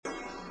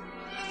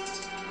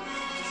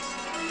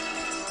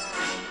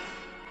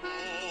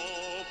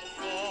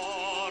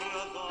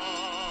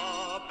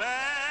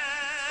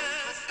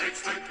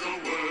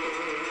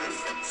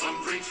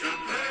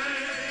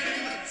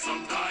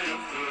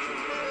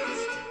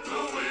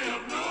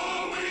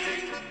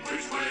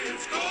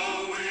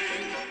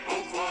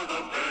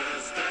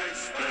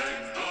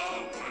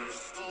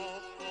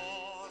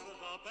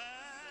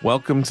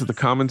Welcome to the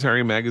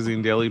Commentary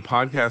Magazine Daily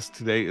Podcast.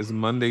 Today is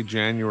Monday,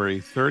 January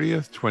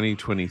 30th,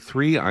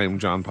 2023. I am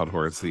John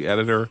Podhoretz, the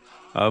editor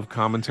of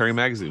Commentary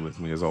Magazine. With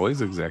me, as always,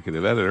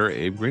 executive editor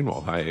Abe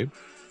Greenwald. Hi, Abe.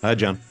 Hi,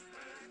 John.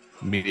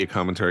 Media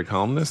commentary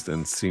columnist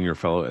and senior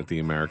fellow at the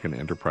American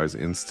Enterprise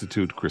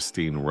Institute,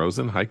 Christine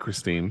Rosen. Hi,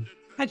 Christine.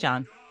 Hi,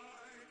 John.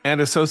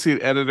 And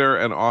associate editor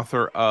and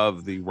author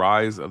of The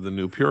Rise of the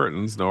New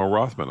Puritans, Noah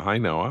Rothman. Hi,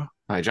 Noah.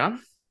 Hi,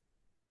 John.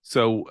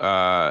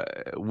 So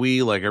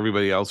we, like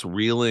everybody else,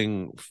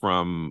 reeling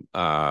from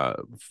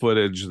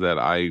footage that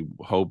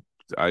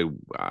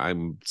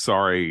I'm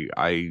sorry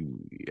I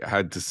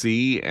had to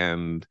see,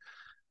 and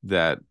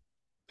that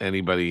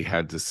anybody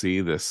had to see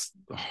this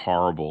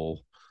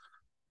horrible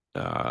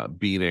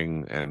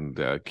beating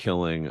and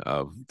killing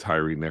of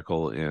Tyre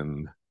Nichol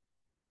in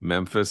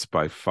Memphis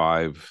by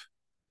 5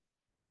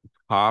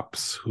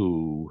 cops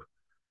who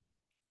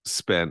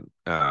spent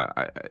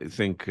I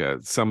think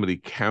somebody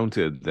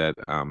counted that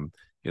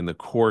in the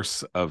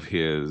course of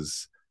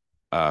his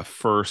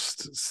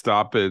first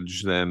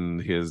stoppage, then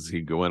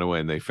he went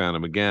away and they found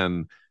him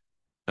again.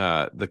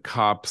 The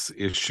cops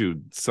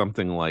issued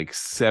something like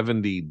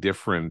 70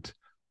 different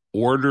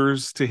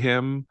orders to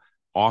him,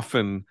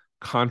 often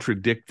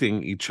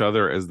contradicting each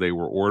other as they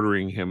were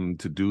ordering him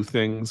to do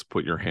things.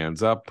 Put your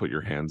hands up, put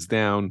your hands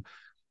down,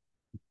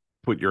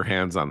 put your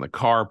hands on the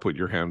car, put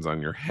your hands on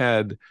your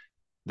head,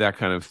 that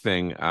kind of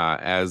thing,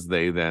 as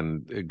they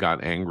then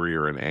got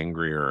angrier and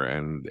angrier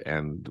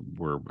and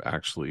were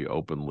actually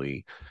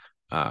openly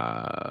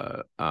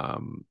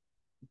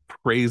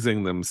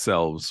praising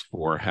themselves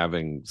for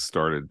having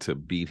started to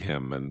beat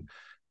him and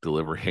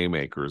deliver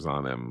haymakers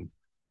on him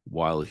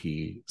while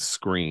he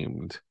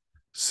screamed.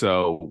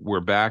 So we're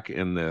back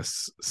in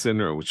this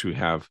scenario, which we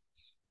have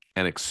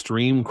an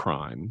extreme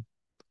crime,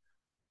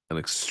 an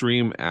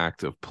extreme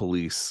act of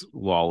police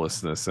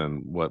lawlessness,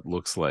 and what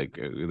looks like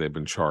they've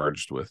been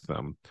charged with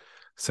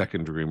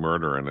second-degree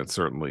murder, and it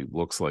certainly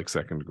looks like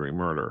second-degree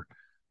murder.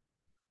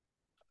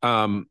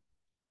 And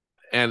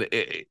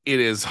it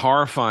is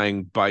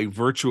horrifying by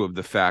virtue of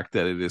the fact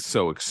that it is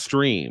so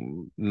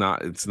extreme.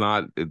 It's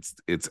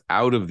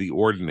out of the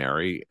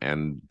ordinary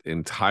and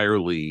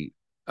entirely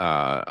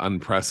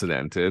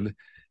unprecedented.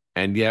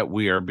 And yet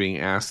we are being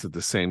asked at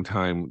the same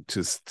time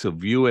to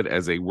view it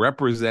as a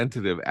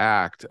representative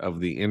act of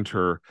the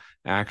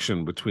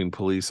interaction between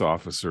police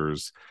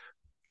officers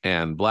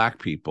and Black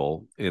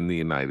people in the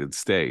United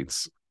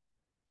States.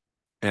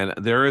 And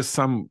there is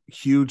some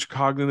huge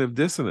cognitive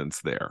dissonance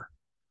there.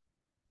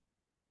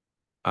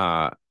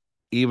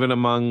 Even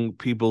among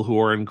people who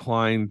are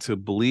inclined to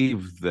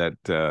believe that,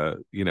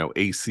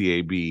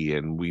 ACAB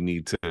and we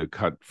need to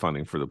cut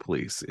funding for the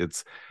police.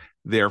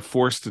 They're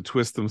forced to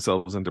twist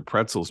themselves into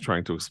pretzels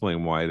trying to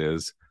explain why it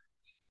is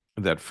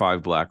that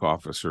 5 Black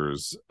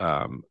officers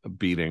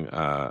beating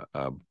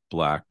a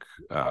Black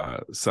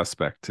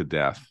suspect to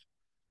death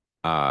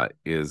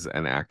is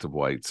an act of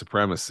white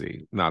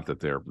supremacy. Not that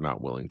they're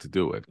not willing to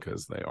do it,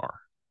 because they are.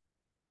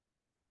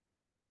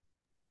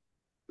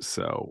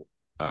 So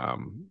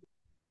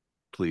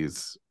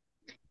please.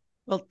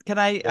 Well, can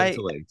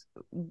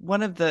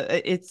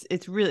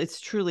it's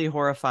truly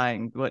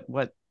horrifying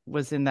what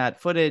was in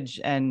that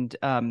footage, and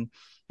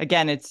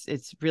again,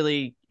 it's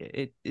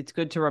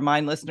good to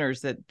remind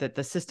listeners that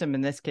the system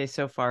in this case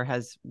so far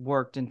has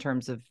worked in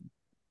terms of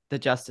the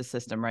justice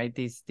system, right?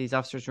 These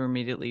officers were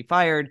immediately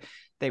fired,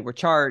 they were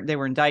charged, they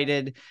were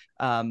indicted.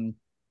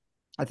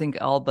 I think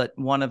all but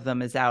one of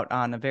them is out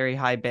on a very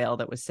high bail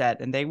that was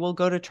set, and they will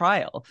go to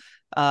trial.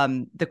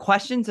 The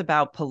questions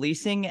about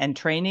policing and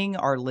training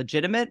are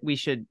legitimate.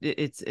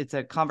 It's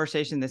a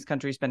conversation this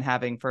country's been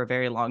having for a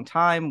very long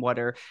time.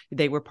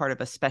 They were part of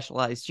a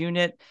specialized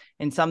unit.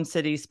 In some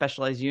cities,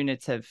 specialized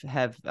units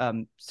have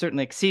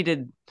certainly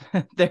exceeded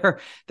their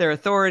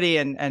authority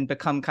and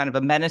become kind of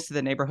a menace to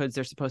the neighborhoods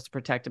they're supposed to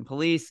protect and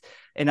police.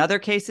 In other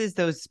cases,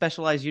 those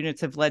specialized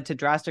units have led to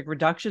drastic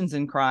reductions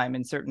in crime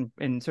in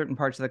certain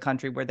parts of the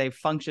country where they've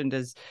functioned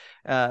as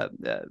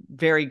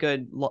very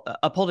good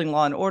upholding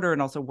law and order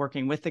and also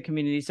working with the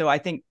community. So I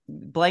think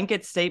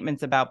blanket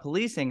statements about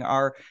policing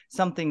are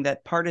something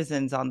that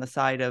partisans on the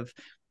side of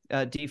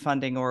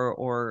defunding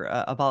or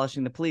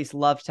abolishing the police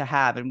love to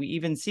have, and we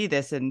even see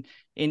this in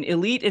the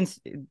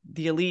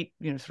elite,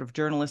 sort of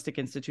journalistic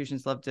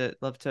institutions love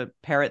to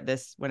parrot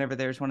this whenever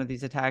there's one of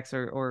these attacks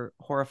or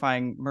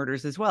horrifying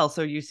murders as well.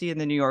 So you see in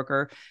the New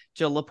Yorker,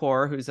 Jill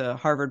Lepore, who's a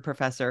Harvard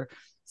professor,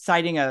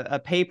 citing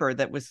a paper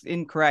that was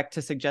incorrect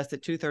to suggest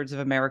that 2/3 of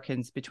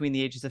Americans between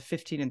the ages of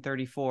 15 and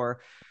 34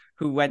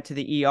 who went to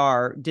the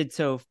ER did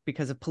so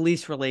because of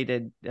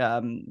police-related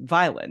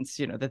violence,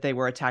 that they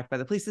were attacked by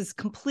the police. This is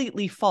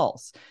completely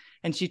false.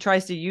 And she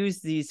tries to use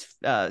these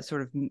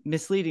sort of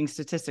misleading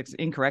statistics,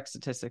 incorrect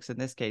statistics in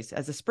this case,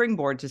 as a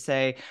springboard to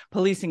say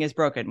policing is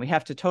broken. We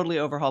have to totally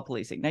overhaul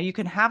policing. Now, you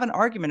can have an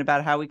argument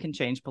about how we can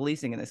change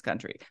policing in this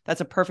country.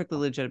 That's a perfectly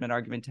legitimate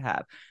argument to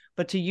have.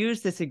 But to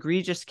use this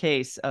egregious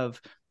case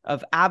of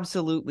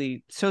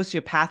absolutely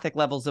sociopathic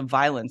levels of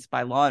violence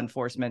by law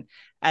enforcement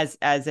as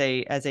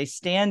a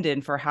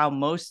stand-in for how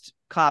most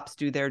cops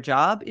do their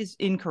job is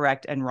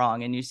incorrect and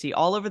wrong. And you see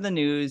all over the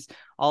news,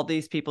 all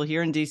these people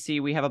here in DC,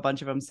 we have a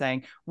bunch of them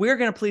saying, we're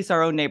going to police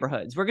our own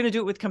neighborhoods. We're going to do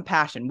it with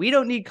compassion. We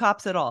don't need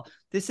cops at all.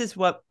 This is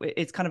what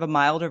it's kind of a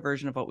milder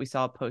version of what we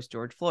saw post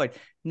George Floyd.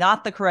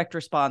 Not the correct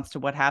response to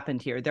what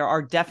happened here. There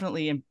are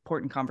definitely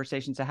important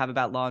conversations to have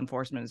about law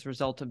enforcement as a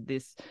result of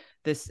this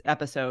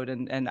episode.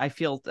 And I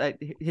feel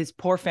his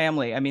poor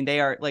family, I mean, they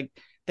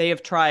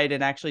have tried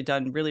and actually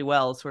done really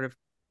well sort of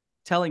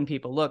telling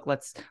people, look,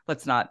 let's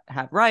not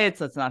have riots.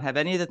 Let's not have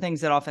any of the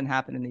things that often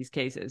happen in these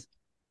cases.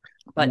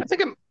 But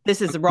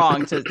this is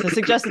wrong. To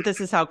suggest that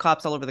this is how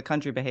cops all over the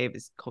country behave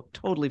is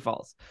totally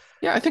false.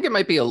 Yeah, I think it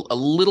might be a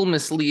little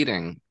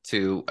misleading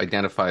to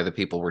identify the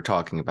people we're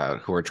talking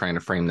about who are trying to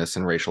frame this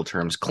in racial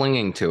terms,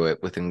 clinging to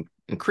it with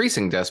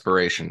increasing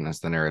desperation as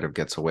the narrative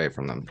gets away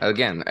from them.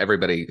 Again,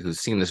 everybody who's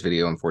seen this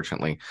video,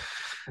 unfortunately,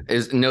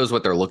 knows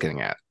what they're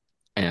looking at.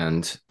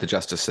 And the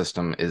justice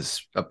system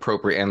is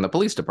appropriate, and the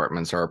police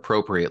departments are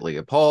appropriately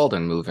appalled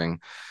and moving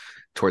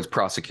towards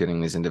prosecuting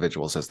these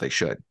individuals as they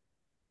should.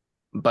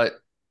 But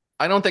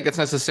I don't think it's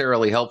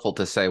necessarily helpful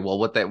to say, well,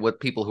 what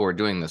people who are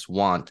doing this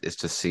want is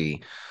to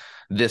see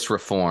this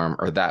reform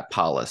or that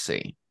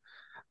policy,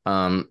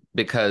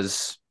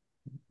 because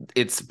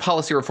its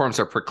policy reforms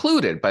are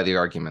precluded by the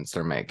arguments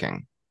they're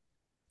making.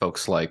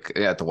 Folks like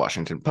at the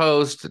Washington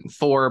Post and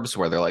Forbes,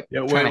 where they're like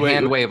trying to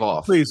hand wave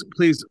off. Please,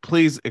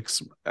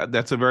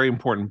 that's a very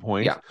important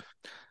point. Yeah.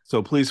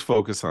 So please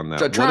focus on that.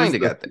 So trying to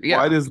get there. Yeah.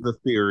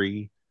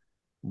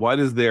 Why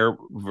does their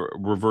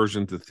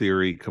reversion to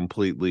theory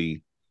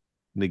completely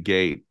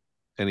negate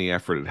any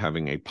effort at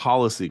having a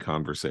policy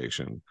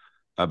conversation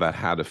about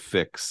how to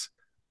fix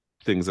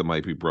things that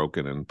might be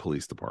broken in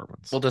police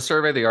departments? Well, to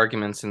survey the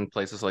arguments in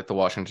places like the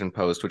Washington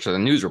Post, which is a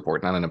news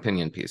report, not an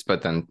opinion piece,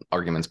 but then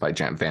arguments by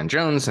Van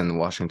Jones and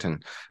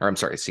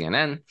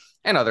CNN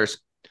and others.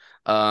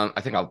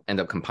 I think I'll end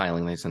up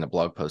compiling these in a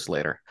blog post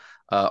later.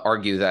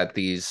 Argue that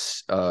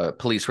these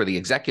police were the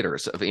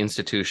executors of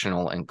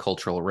institutional and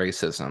cultural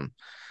racism,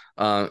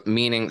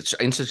 meaning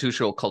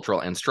institutional, cultural,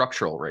 and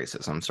structural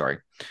racism.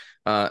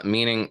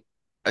 Meaning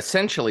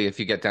essentially, if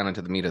you get down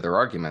into the meat of their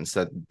arguments,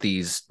 that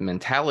these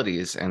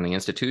mentalities and the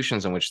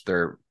institutions in which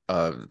they're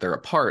a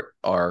part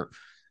are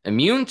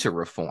immune to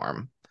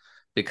reform,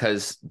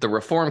 because the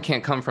reform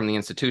can't come from the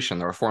institution.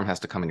 The reform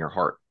has to come in your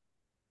heart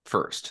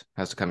first,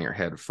 has to come in your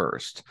head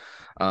first,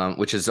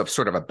 which is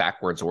sort of a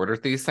backwards order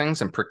to these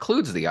things and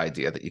precludes the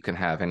idea that you can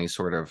have any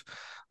sort of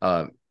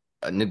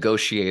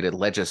negotiated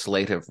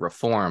legislative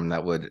reform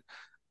that would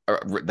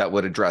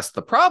address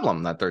the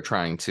problem that they're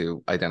trying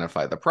to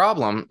identify. The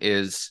problem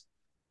is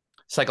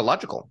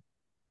psychological.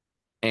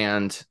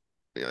 And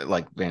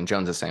like Van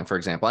Jones is saying, for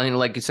example, I mean,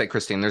 like you say,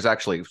 Christine, there's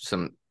actually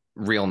some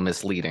real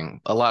misleading,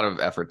 a lot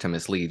of effort to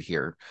mislead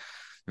here.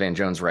 Van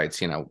Jones writes,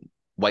 the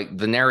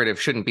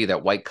narrative shouldn't be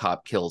that white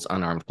cop kills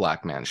unarmed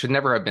black man. Should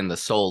never have been the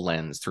sole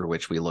lens through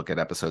which we look at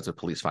episodes of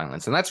police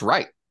violence. And that's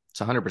right. It's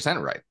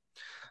 100% right.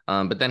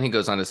 But then he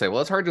goes on to say, well,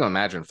 it's hard to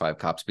imagine 5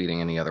 cops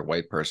beating any other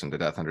white person to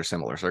death under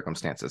similar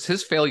circumstances.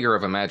 His failure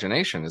of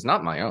imagination is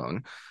not my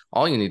own.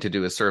 All you need to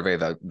do is survey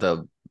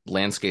the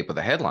landscape of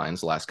the headlines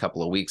the last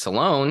couple of weeks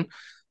alone.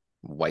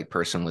 White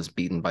person was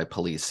beaten by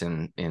police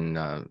in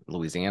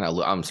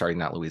Louisiana. I'm sorry,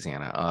 not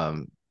Louisiana.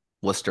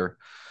 Worcester,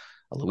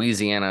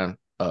 Louisiana.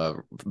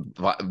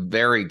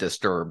 Very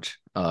disturbed,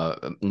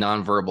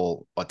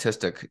 nonverbal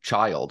autistic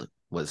child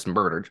was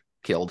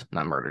killed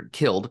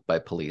by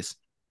police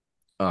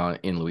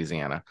in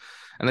Louisiana.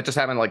 And that just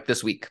happened like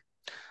this week.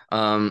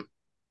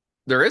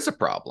 There is a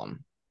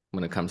problem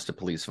when it comes to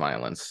police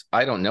violence.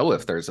 I don't know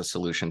if there's a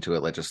solution to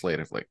it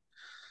legislatively,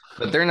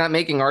 but they're not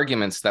making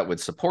arguments that would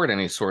support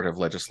any sort of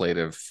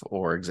legislative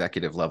or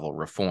executive level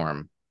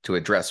reform to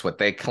address what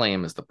they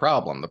claim is the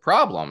problem. The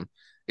problem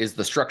is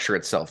the structure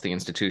itself, the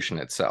institution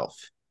itself.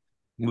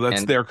 Well,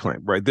 that's their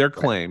claim, right? Their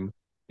claim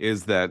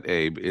is that,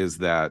 Abe,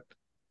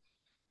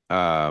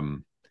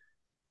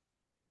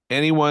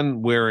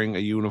 anyone wearing a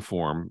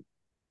uniform,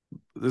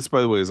 this,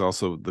 by the way, is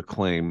also the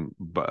claim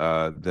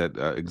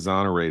that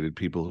exonerated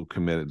people who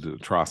committed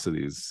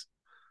atrocities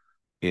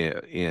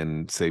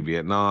in, say,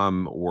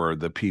 Vietnam, or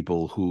the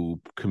people who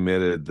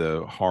committed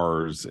the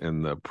horrors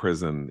in the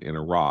prison in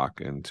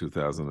Iraq in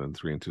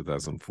 2003 and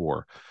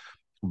 2004,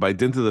 by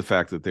dint of the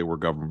fact that they were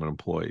government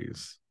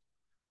employees,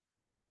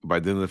 by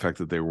dint of the fact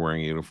that they were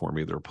wearing a uniform,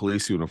 either a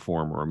police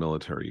uniform or a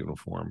military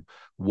uniform.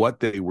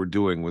 What they were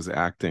doing was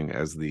acting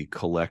as the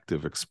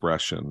collective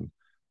expression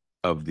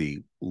of the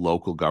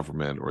local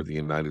government or the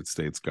United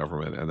States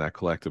government, and that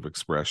collective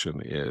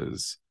expression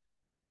is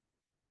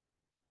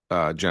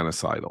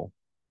genocidal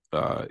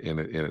in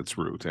its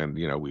root. And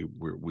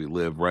we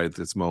live right at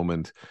this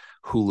moment.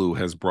 Hulu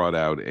has brought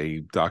out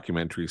a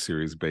documentary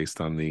series based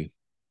on the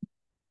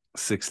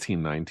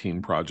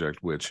 1619 Project,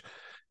 which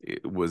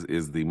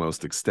is the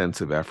most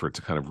extensive effort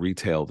to kind of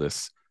retell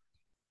this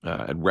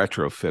and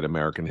retrofit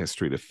American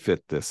history to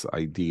fit this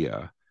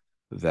idea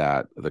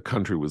that the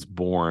country was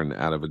born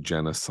out of a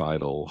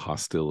genocidal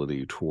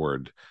hostility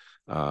toward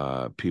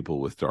people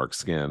with dark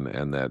skin,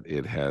 and that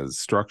it has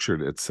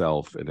structured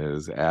itself, it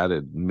has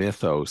added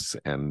mythos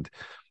and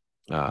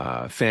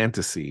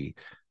fantasy,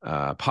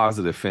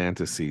 positive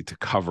fantasy, to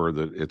cover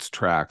its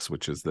tracks,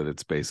 which is that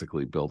it's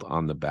basically built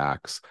on the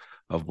backs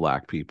of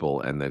Black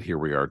people, and that here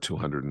we are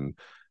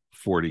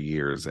 240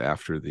 years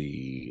after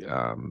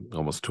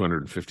almost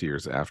 250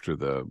 years after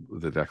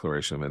the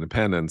Declaration of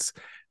Independence,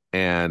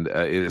 and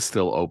it is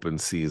still open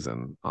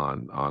season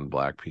on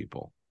Black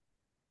people.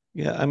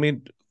 Yeah, I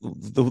mean,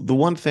 the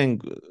one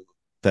thing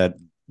that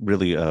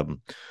really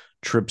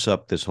trips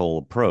up this whole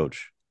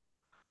approach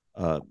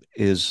are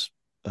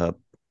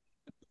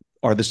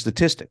the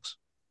statistics.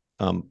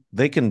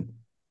 They can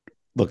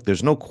look.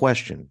 There's no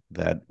question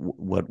that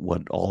what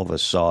all of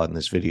us saw in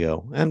this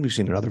video, and we've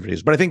seen in other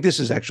videos, but I think this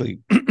is actually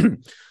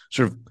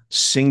sort of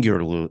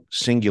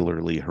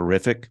singularly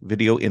horrific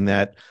video. In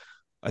that,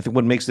 I think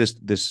what makes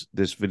this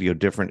video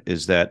different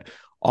is that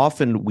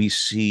often we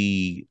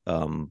see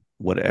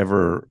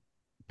whatever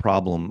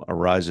problem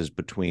arises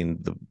between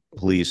the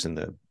police and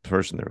the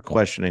person they're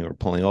questioning or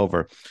pulling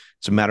over,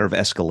 it's a matter of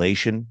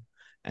escalation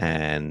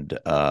and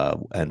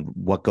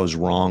what goes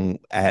wrong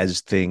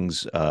as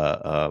things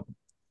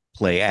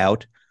play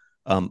out.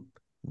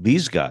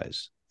 These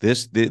guys,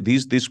 this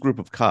group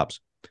of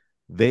cops,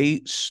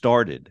 they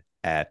started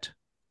at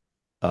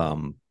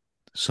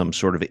some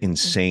sort of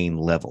insane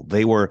level.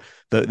 They were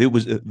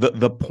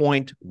the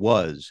point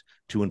was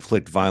to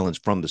inflict violence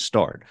from the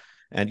start.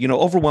 And, you know,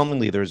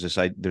 overwhelmingly, there's this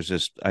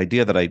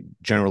idea that I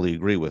generally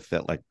agree with,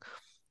 that like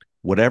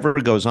whatever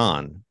goes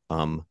on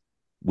in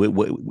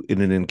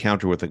an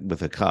encounter with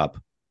a cop,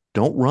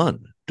 don't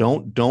run,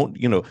 don't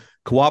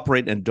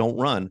cooperate and don't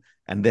run,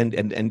 and then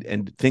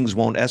and things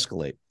won't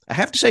escalate. I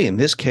have to say, in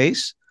this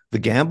case, the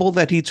gamble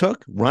that he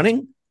took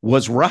running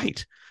was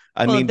right.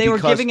 I mean, they were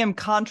giving him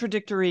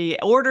contradictory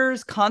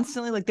orders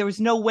constantly. Like there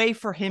was no way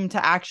for him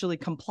to actually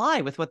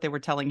comply with what they were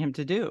telling him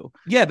to do.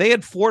 Yeah, they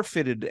had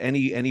forfeited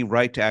any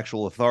right to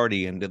actual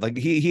authority, and like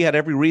he had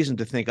every reason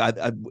to think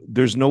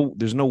there's no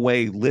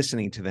way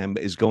listening to them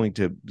is going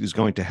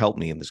to help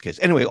me in this case.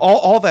 Anyway,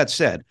 all that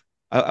said,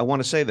 I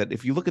want to say that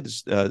if you look at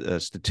the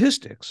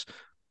statistics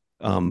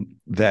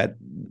that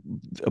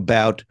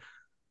about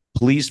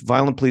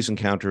violent police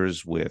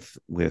encounters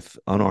with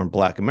unarmed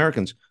Black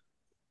Americans,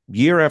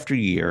 year after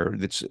year,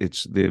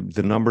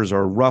 the numbers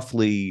are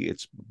roughly,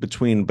 it's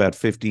between about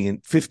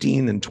 15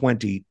 and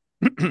 20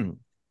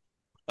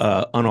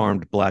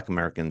 unarmed Black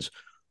Americans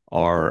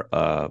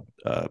are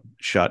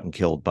shot and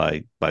killed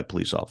by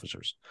police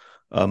officers.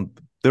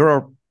 There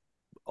are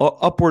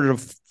upward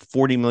of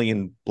 40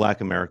 million Black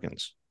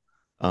Americans.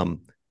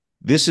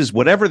 This is,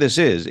 whatever this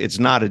is, it's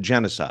not a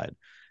genocide,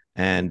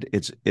 and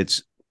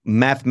it's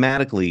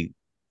mathematically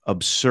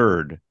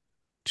absurd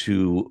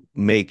to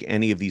make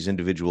any of these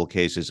individual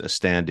cases a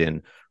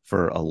stand-in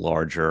for a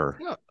larger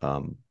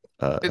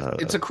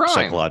it's a crime,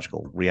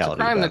 psychological reality.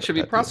 It's a crime that should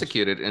be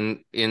prosecuted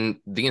in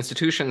the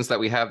institutions that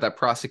we have that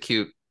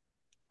prosecute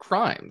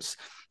crimes.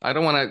 I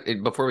don't want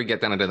to, before we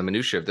get down into the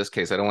minutiae of this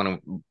case, I don't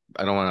want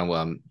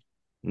to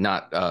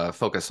not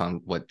focus on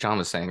what John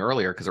was saying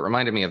earlier, because it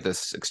reminded me of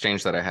this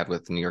exchange that I had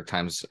with New York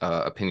Times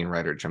opinion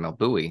writer Jamelle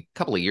Bouie a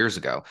couple of years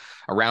ago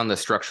around the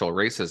structural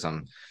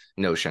racism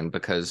notion,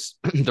 because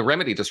the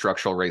remedy to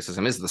structural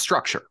racism is the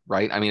structure,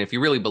 right? I mean, if you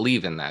really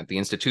believe in that, the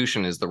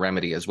institution is the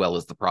remedy as well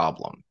as the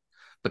problem,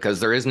 because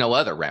there is no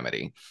other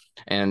remedy.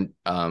 And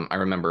I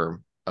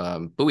remember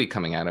Bouie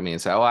coming at me and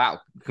say, "Oh, wow,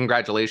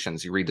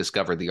 congratulations, you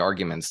rediscovered the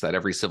arguments that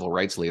every civil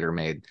rights leader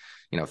made,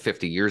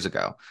 50 years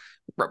ago."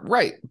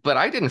 Right, but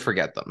I didn't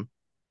forget them.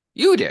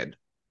 You did.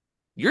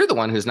 You're the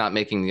one who's not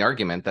making the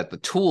argument that the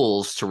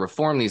tools to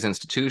reform these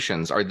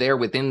institutions are there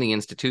within the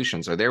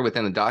institutions, are there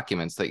within the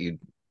documents that you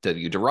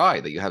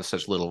deride, that you have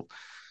such little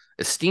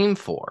esteem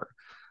for.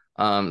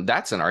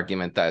 That's an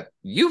argument that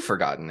you've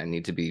forgotten and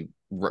need to be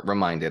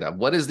reminded of.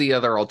 What is the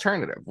other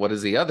alternative? What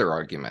is the other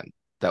argument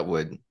that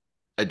would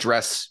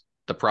address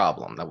the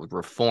problem, that would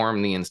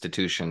reform the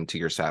institution to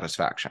your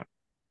satisfaction?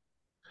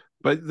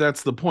 But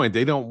that's the point.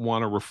 They don't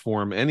want to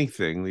reform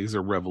anything. These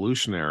are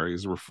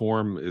revolutionaries.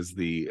 Reform is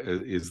the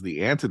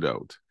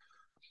antidote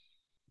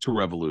to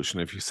revolution.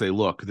 If you say,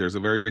 look, there's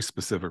a very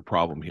specific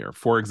problem here.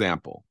 For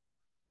example,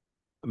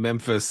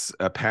 Memphis,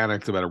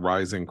 panicked about a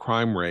rising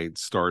crime rate,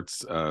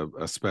 starts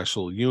a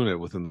special unit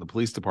within the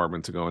police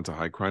department to go into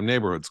high crime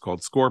neighborhoods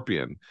called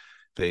Scorpion.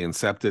 They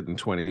incept it in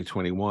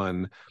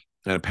 2021.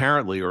 And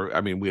apparently,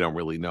 we don't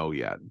really know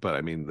yet, but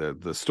I mean,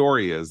 the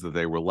story is that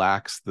they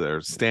relaxed their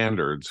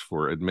standards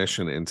for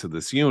admission into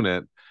this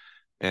unit,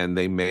 and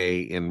they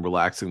may, in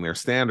relaxing their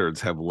standards,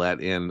 have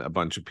let in a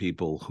bunch of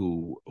people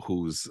who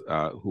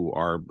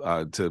are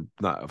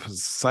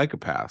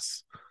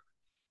psychopaths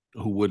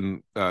who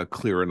wouldn't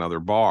clear another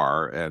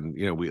bar. And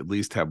we at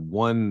least have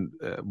one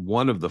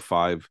of the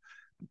five,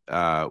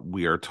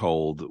 we are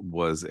told,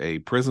 was a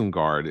prison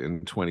guard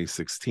in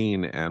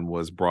 2016 and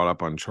was brought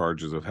up on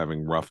charges of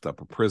having roughed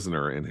up a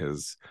prisoner in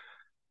his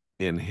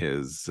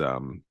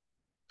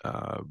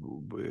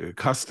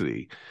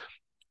custody.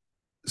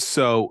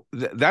 So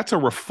that's a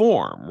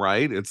reform,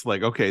 right? It's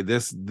like, okay,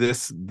 this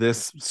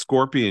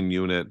Scorpion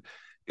unit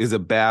is a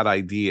bad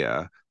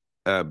idea.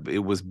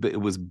 It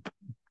was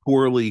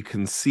poorly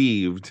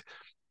conceived.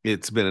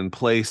 It's been in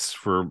place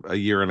for a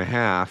year and a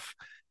half,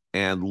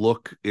 and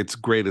look, its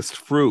greatest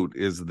fruit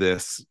is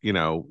this,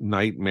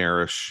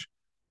 nightmarish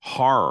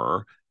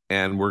horror,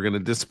 and we're going to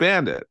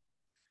disband it.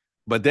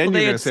 But then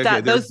you're going to say,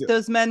 okay,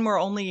 those men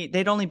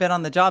they'd only been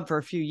on the job for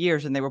a few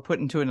years, and they were put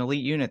into an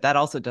elite unit. That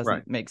also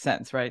doesn't make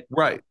sense, right?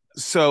 Right.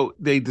 So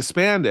they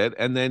disband it,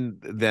 and then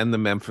the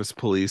Memphis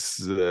police,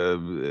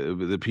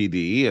 the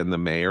PD, and the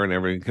mayor, and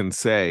everyone can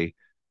say,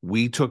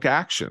 we took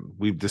action.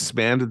 We've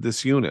disbanded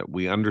this unit.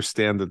 We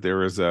understand that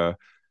there is a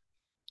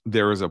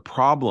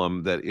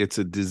problem, that it's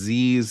a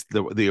disease.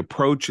 The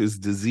approach is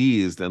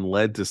diseased and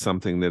led to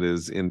something that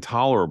is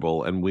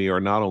intolerable. And we are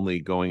not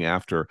only going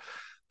after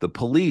the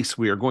police,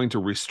 we are going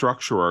to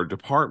restructure our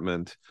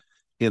department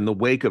in the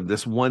wake of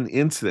this one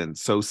incident.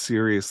 So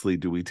seriously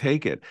do we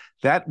take it.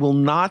 That will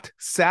not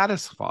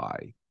satisfy.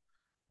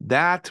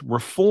 That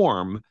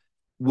reform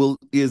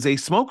is a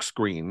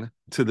smokescreen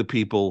to the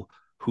people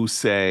who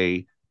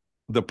say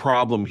the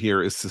problem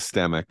here is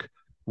systemic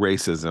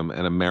racism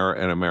and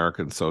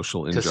American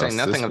social injustice. To say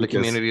nothing of the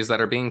communities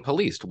that are being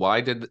policed.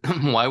 Why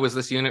was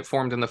this unit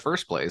formed in the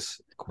first place?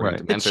 According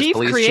to Memphis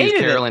Police Chief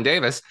Carolyn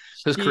Davis,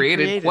 who's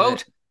created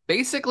quote,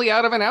 basically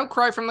out of an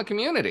outcry from the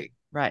community.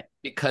 Right.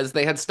 Because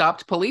they had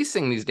stopped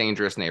policing these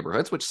dangerous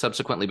neighborhoods, which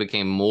subsequently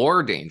became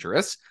more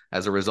dangerous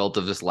as a result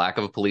of this lack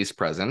of a police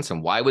presence.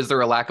 And why was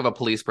there a lack of a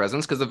police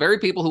presence? Because the very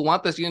people who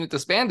want this unit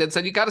disbanded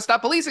said, you got to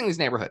stop policing these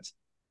neighborhoods.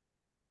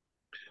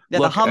 Yeah,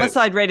 the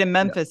homicide rate in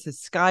Memphis has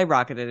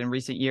skyrocketed in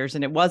recent years,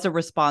 and it was a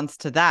response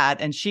to that.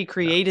 And she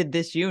created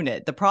this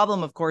unit. The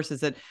problem, of course,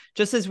 is that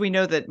just as we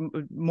know that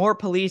more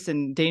police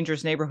in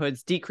dangerous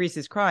neighborhoods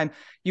decreases crime,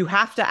 you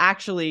have to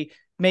actually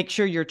make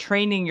sure you're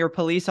training your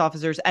police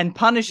officers and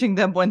punishing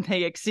them when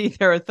they exceed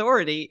their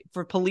authority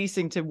for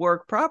policing to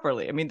work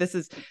properly. I mean,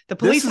 the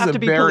police have to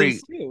be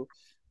policed too.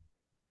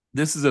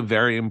 This is a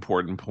very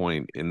important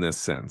point in this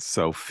sense.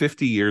 So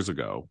 50 years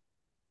ago,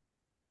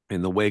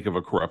 in the wake of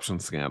a corruption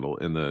scandal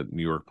in the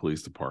New York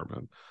Police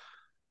Department,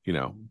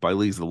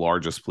 Bilee's the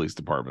largest police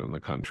department in the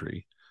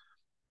country,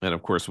 and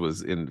of course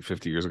was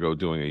 50 years ago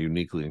doing a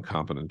uniquely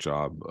incompetent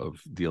job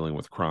of dealing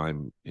with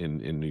crime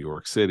in New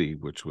York City,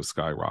 which was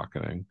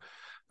skyrocketing.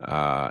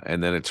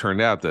 And then it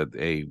turned out that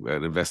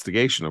an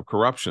investigation of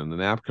corruption, the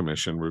Knapp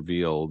Commission,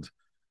 revealed,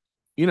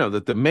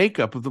 that the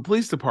makeup of the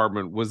police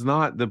department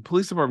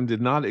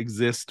did not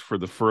exist for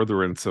the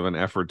furtherance of an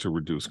effort to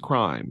reduce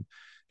crime.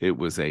 It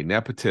was a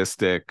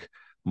nepotistic,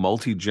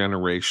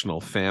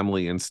 multi-generational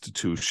family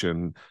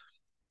institution.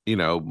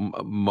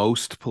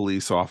 Most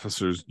police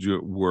officers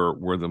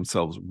were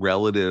themselves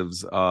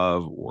relatives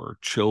of, or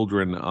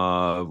children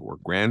of, or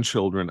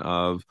grandchildren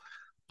of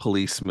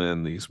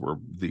policemen. These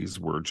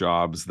were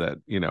jobs that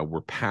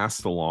were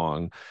passed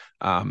along,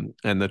 and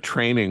the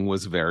training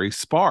was very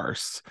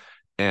sparse.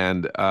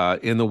 And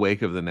in the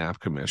wake of the Knapp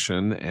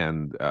Commission,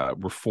 and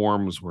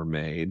reforms were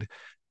made,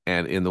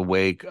 and in the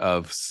wake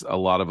of a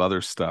lot of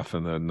other stuff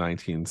in the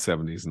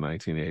 1970s and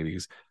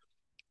 1980s,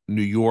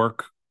 New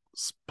York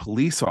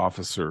police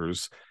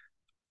officers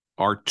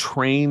are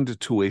trained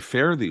to a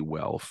fare thee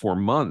well for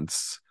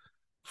months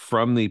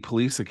from the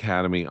police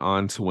academy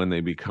on to when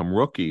they become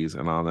rookies,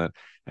 and on that,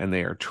 and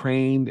they are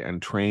trained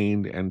and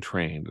trained and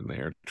trained, and they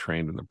are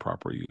trained in the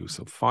proper use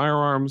of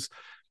firearms,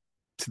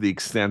 to the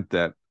extent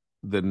that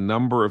the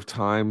number of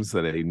times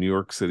that a New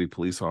York City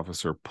police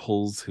officer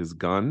pulls his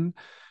gun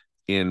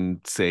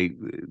in, say,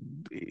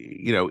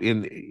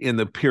 in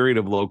the period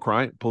of low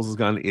crime, pulls his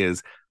gun,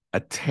 is a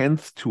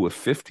 10th to a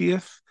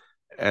 50th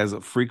as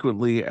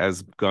frequently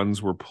as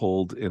guns were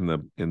pulled in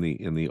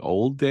the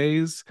old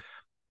days.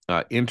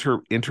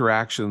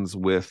 Interactions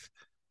with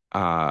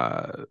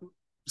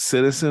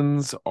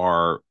citizens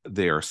are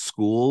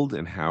schooled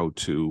in how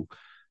to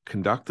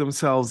conduct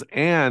themselves,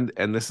 and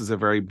this is a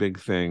very big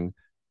thing.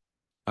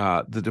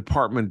 The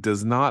department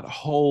does not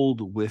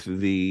hold with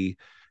the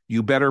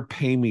 "you better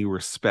pay me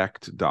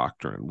respect"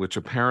 doctrine, which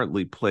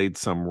apparently played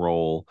some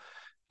role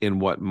in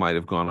what might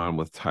have gone on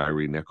with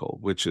Tyree Nichol,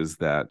 which is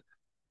that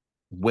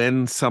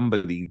when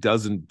somebody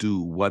doesn't do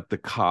what the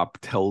cop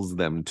tells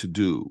them to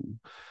do,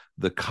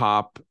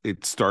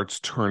 it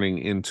starts turning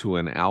into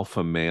an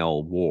alpha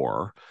male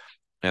war.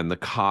 And the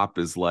cop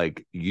is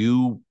like,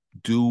 you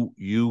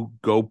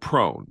go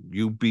prone,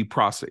 you be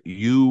prostrate,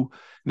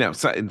 now,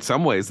 so in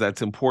some ways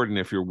that's important.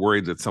 If you're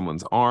worried that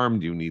someone's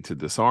armed, you need to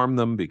disarm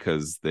them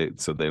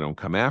so they don't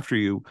come after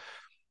you.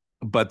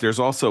 But there's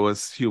also a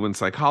human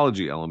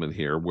psychology element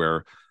here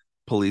where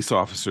police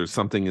officers,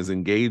 something is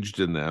engaged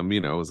in them,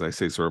 as I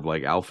say, sort of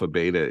like alpha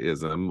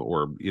beta-ism,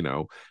 or,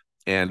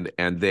 and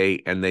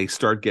they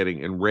start getting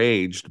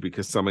enraged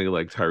because somebody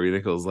like Tyree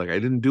Nichol is like, I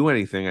didn't do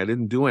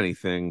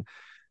anything.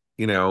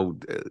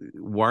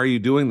 Why are you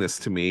doing this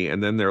to me?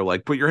 And then they're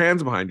like, put your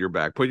hands behind your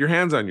back, put your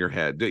hands on your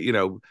head,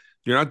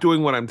 You're not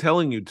doing what I'm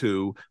telling you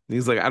to. And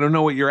he's like, I don't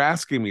know what you're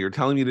asking me. You're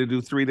telling me to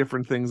do 3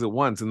 different things at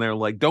once. And they're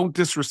like, don't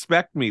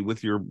disrespect me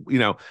with your,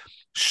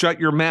 shut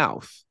your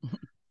mouth.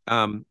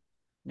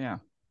 Yeah.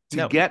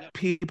 To get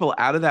people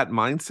out of that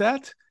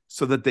mindset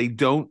so that they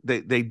don't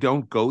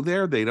go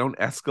there, they don't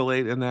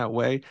escalate in that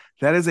way.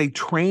 That is a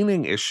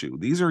training issue.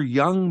 These are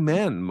young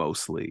men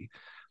mostly.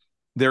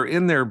 They're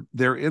in their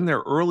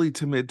early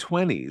to mid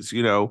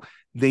 20s.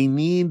 They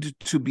need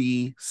to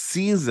be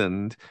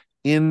seasoned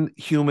in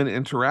human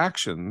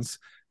interactions,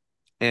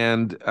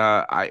 and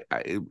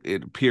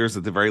it appears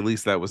at the very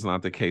least that was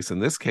not the case in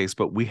this case.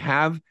 But we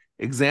have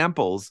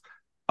examples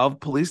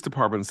of police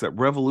departments that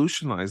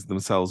revolutionized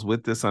themselves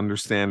with this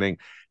understanding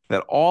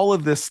that all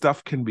of this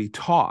stuff can be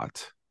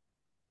taught.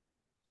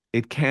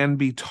 It can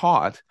be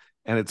taught,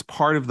 and it's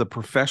part of the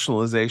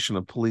professionalization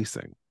of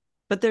policing.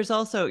 But there's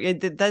also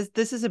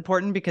this is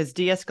important because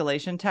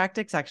de-escalation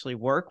tactics actually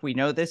work. We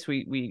know this.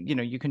 We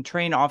you can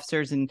train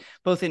officers in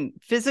both in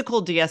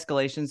physical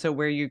de-escalation, so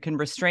where you can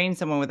restrain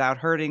someone without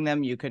hurting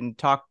them, you can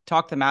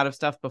talk them out of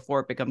stuff before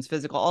it becomes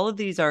physical. All of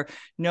these are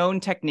known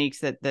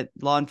techniques that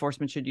law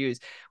enforcement should use.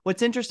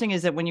 What's interesting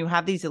is that when you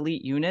have these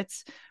elite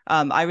units,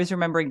 I was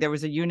remembering there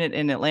was a unit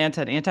in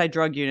Atlanta, an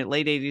anti-drug unit,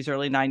 late 80s,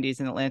 early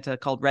 90s in Atlanta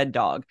called Red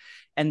Dog.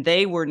 And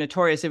they were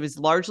notorious. It was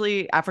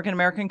largely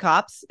African-American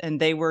cops, and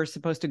they were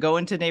supposed to go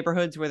into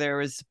neighborhoods where there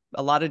was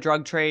a lot of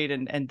drug trade,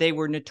 and they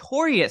were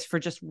notorious for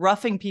just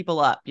roughing people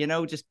up,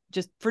 just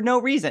for no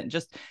reason.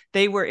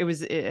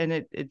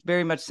 It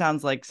very much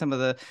sounds like some of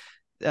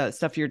the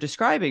stuff you're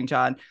describing,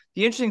 John.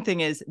 The interesting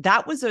thing is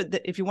that was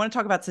if you want to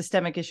talk about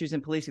systemic issues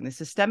in policing, the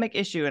systemic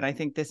issue, and I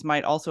think this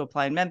might also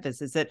apply in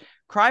Memphis, is that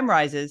crime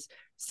rises.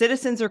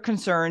 Citizens are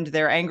concerned.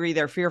 They're angry.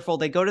 They're fearful.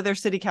 They go to their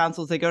city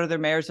councils. They go to their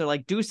mayors. They're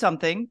like, do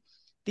something.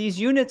 These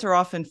units are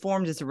often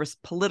formed as a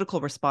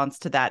political response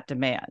to that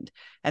demand.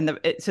 And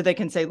so they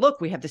can say, look,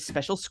 we have this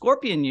special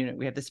Scorpion unit.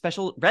 We have this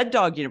special Red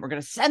Dog unit. We're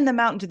going to send them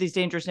out into these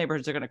dangerous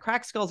neighborhoods. They're going to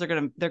crack skulls. They're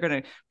going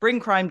to bring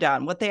crime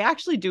down. What they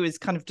actually do is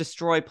kind of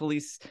destroy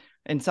police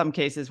in some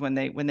cases when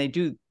they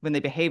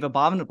behave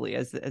abominably,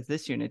 as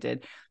this unit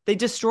did. They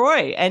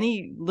destroy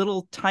any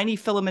little tiny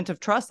filament of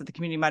trust that the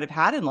community might have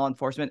had in law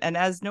enforcement. And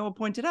as Noah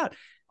pointed out,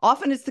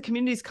 often it's the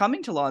communities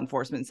coming to law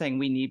enforcement saying,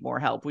 we need more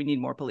help, we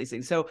need more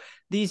policing. So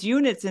these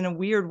units in a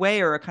weird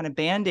way are a kind of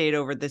Band-Aid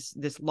over this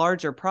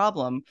larger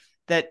problem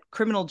that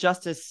criminal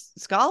justice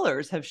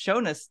scholars have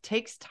shown us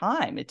takes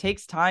time. It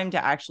takes time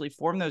to actually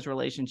form those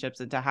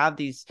relationships and to have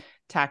these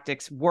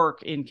tactics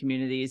work in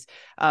communities.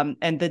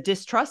 And the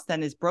distrust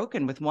then is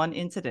broken with one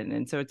incident.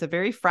 And so it's a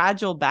very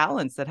fragile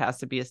balance that has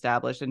to be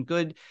established. And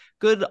good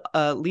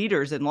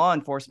leaders in law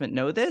enforcement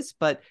know this,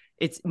 but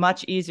it's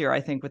much easier,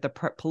 I think, with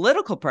the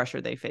political pressure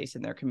they face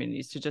in their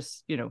communities to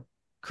just,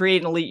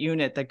 create an elite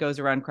unit that goes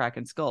around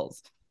cracking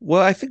skulls.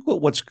 Well, I think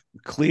what's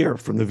clear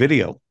from the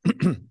video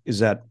is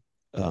that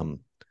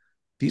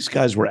these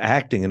guys were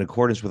acting in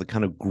accordance with a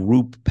kind of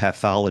group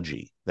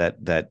pathology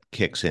that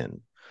kicks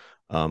in.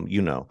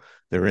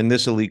 They're in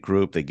this elite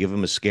group. They give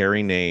them a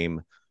scary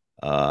name,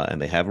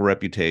 and they have a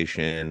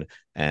reputation,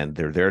 and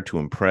they're there to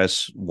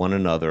impress one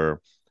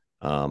another.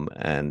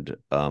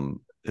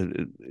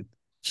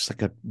 It's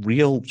like a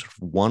real sort of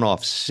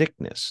one-off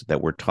sickness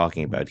that we're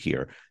talking about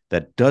here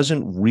that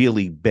doesn't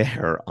really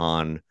bear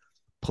on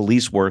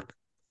police work,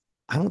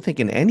 I don't think,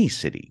 in any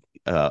city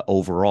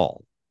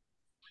overall.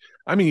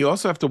 I mean, you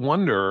also have to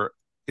wonder,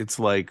 it's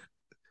like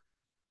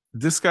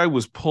this guy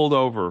was pulled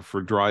over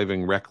for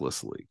driving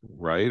recklessly,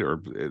 right?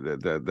 Or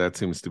that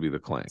seems to be the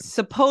claim.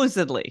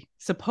 Supposedly.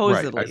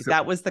 Right.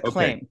 That was the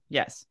claim. Okay.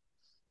 Yes.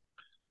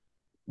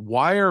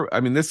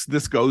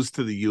 This goes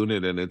to the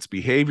unit and its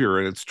behavior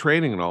and its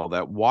training and all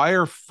that.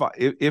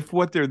 If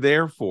what they're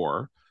there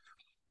for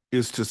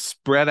is to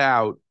spread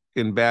out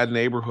in bad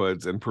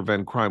neighborhoods and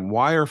prevent crime,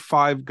 why are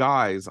 5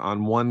 guys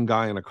on one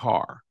guy in a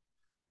car?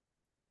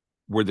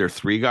 Were there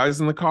 3 guys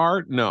in the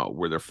car? No.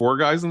 Were there 4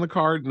 guys in the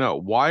car? No.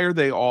 Why are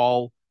they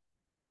all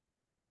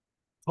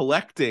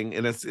collecting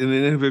in an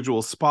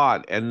individual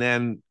spot and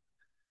then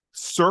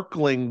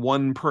circling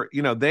one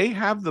they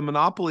have the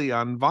monopoly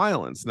on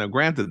violence. Now,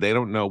 granted, they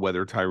don't know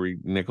whether Tyre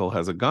Nichol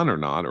has a gun or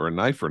not, or a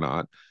knife or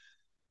not,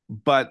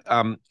 but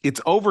it's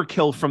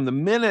overkill from the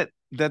minute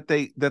that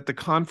the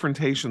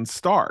confrontation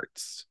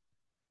starts.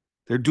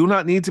 There do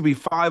not need to be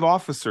 5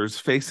 officers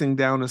facing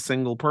down a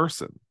single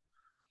person.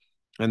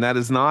 And that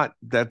is not,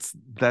 that's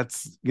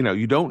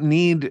you don't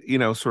need,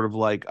 sort of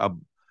like a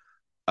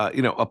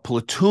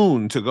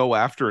platoon to go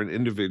after an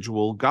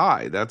individual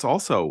guy. That's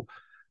also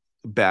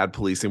bad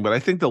policing. But I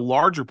think the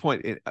larger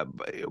point,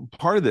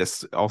 part of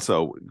this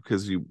also,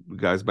 because you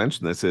guys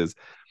mentioned this, is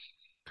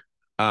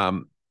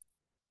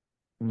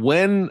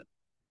when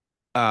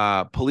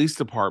police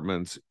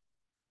departments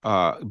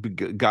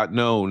got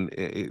known,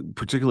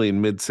 particularly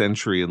in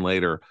mid-century and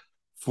later,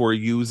 for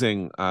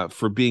being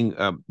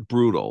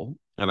brutal.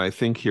 And I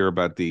think here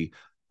about the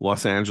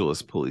Los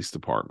Angeles Police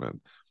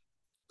Department.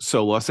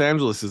 So Los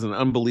Angeles is an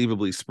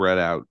unbelievably spread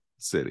out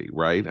city,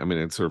 right? I mean,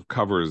 it sort of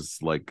covers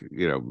like,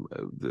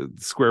 the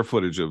square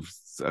footage of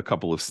a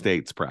couple of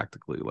states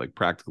practically, like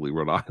practically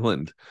Rhode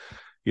Island,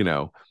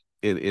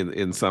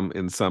 in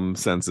some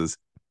senses.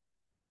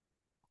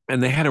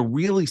 And they had a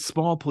really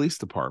small police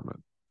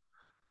department.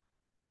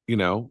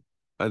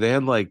 They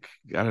had like,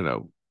 I don't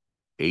know,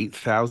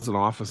 8,000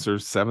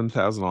 officers,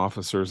 7,000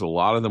 officers. A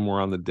lot of them were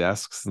on the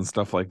desks and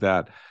stuff like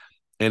that.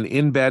 And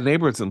in bad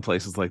neighborhoods and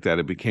places like that,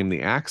 it became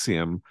the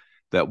axiom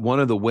that one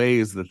of the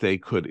ways that they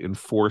could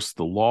enforce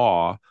the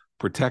law,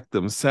 protect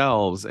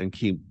themselves, and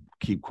keep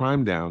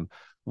crime down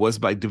was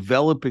by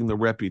developing the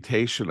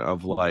reputation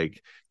of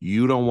like,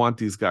 you don't want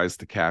these guys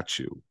to catch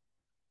you.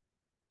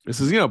 This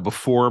is,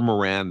 before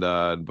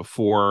Miranda and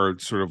before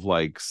sort of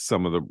like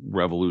some of the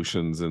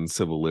revolutions and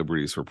civil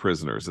liberties for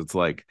prisoners. It's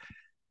like,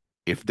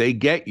 if they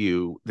get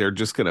you, they're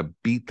just going to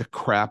beat the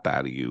crap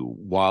out of you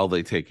while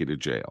they take you to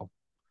jail.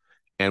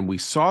 And we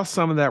saw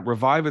some of that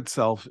revive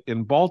itself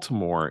in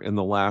Baltimore in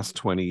the last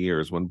 20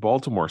 years, when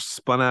Baltimore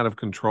spun out of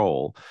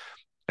control.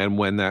 And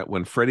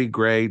when Freddie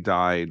Gray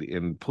died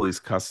in police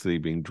custody,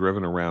 being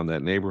driven around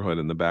that neighborhood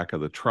in the back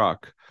of the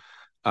truck,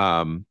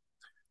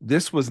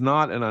 this was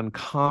not an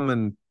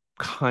uncommon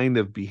kind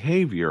of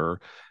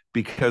behavior,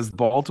 because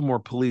Baltimore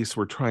police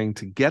were trying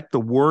to get the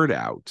word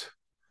out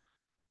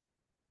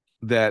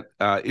that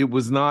it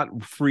was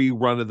not free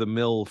run of the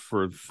mill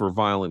for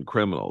violent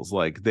criminals.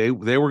 Like they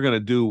were going to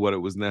do what it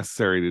was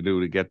necessary to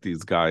do to get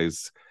these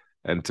guys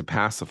and to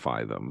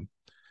pacify them.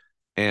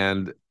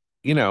 And,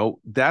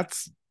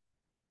 that's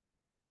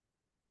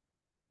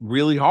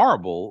really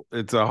horrible.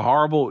 It's a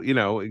horrible,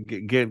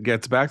 it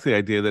gets back to the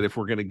idea that if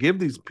we're going to give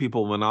these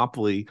people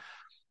monopoly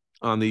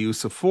on the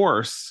use of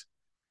force,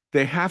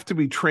 they have to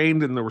be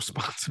trained in the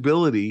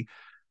responsibility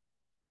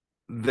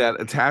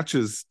that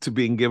attaches to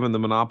being given the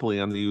monopoly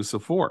on the use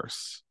of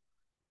force.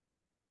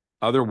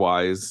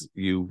 Otherwise,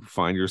 you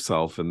find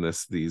yourself in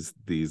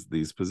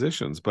these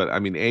positions. But I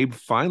mean, Abe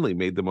finally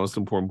made the most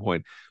important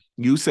point.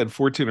 You said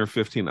 14 or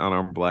 15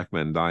 unarmed black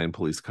men die in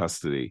police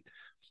custody.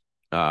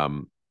 I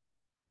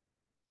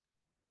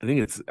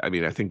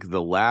think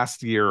the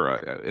last year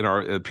in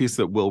a piece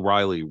that Will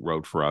Riley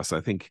wrote for us, I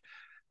think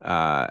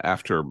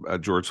after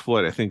George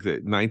Floyd, I think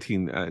that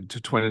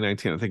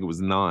 2019, I think it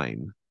was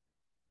 9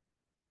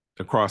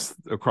 across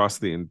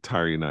the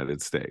entire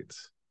United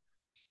States.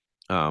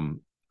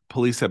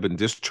 Police have been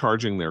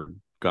discharging their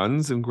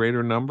guns in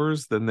greater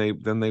numbers than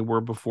they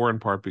were before, in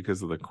part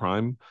because of the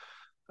crime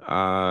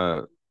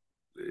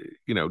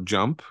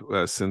jump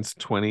since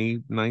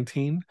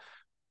 2019.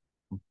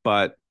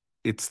 But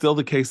it's still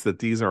the case that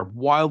these are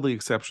wildly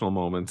exceptional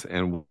moments,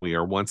 and we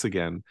are once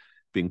again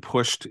being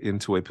pushed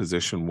into a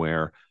position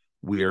where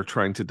we are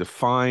trying to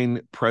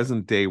define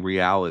present day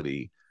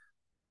reality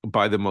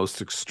by the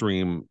most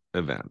extreme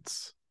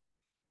events.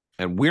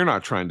 And we're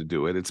not trying to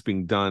do it. It's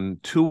being done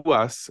to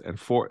us and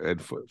for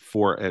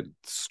a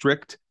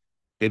strict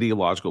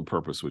ideological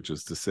purpose, which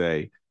is to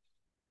say,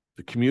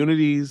 the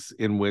communities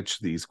in which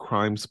these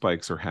crime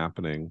spikes are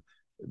happening,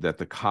 that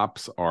the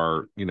cops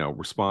are,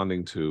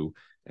 responding to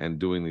and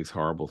doing these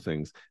horrible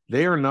things,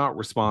 they are not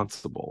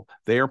responsible.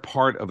 They are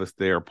part of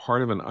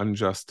an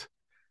unjust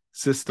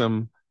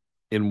system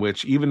in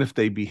which, even if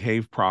they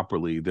behave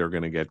properly, they're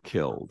going to get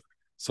killed.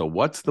 So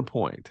what's the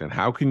point? And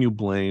how can you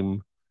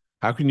blame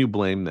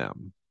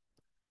them?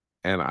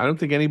 And I don't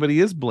think anybody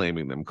is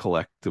blaming them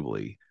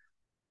collectively.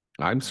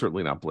 I'm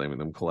certainly not blaming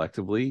them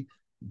collectively,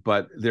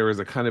 but there is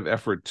a kind of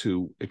effort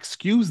to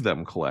excuse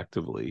them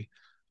collectively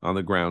on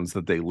the grounds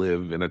that they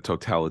live in a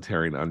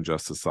totalitarian,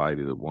 unjust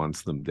society that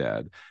wants them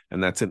dead.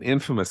 And that's an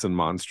infamous and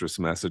monstrous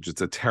message.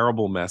 It's a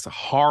terrible mess, a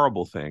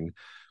horrible thing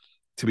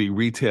to be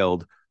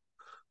retailed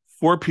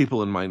for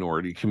people in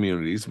minority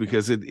communities,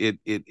 because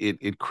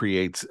it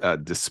creates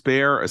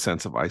despair, a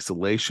sense of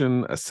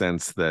isolation, a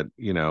sense that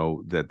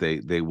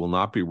that they will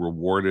not be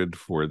rewarded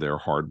for their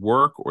hard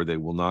work, or their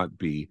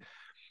lives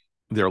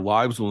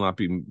will not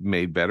be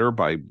made better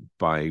by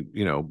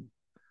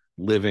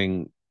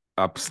living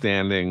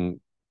upstanding,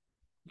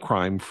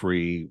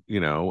 crime-free,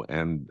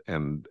 and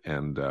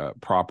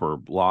proper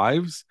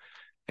lives.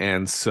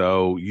 And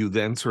so you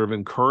then sort of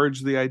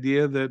encourage the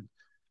idea that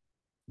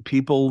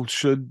people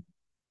should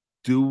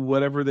do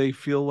whatever they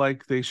feel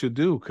like they should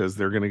do, because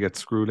they're going to get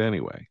screwed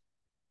anyway.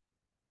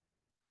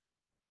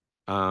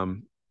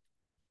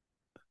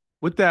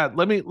 With that,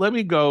 let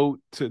me go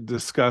to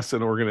discuss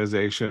an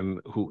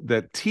organization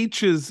that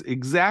teaches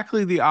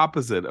exactly the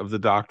opposite of the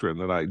doctrine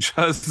that I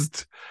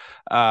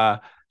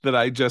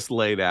just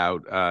laid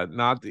out.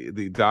 Not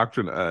the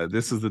doctrine.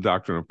 This is the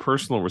doctrine of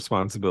personal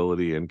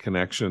responsibility and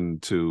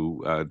connection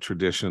to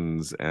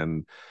traditions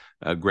and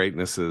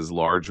greatnesses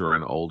larger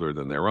and older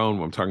than their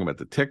own. I'm talking about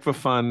the Tikva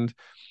Fund.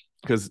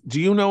 Because do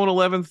you know an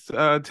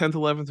 10th,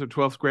 11th, or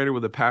 12th grader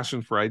with a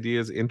passion for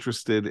ideas,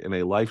 interested in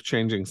a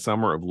life-changing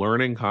summer of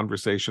learning,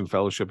 conversation,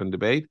 fellowship, and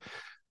debate?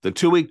 The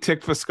 2-week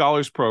Tikva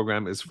Scholars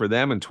Program is for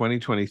them in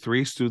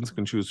 2023. Students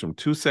can choose from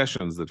 2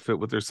 sessions that fit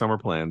with their summer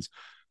plans,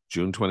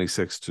 June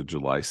 26th to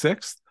July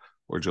 6th,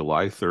 or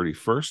July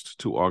 31st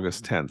to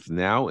August 10th.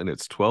 Now in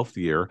its 12th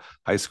year,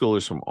 high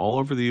schoolers from all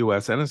over the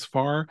U.S. and as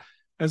far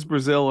as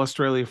Brazil,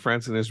 Australia,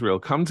 France, and Israel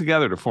come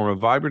together to form a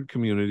vibrant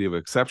community of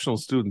exceptional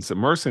students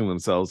immersing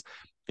themselves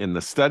in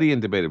the study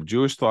and debate of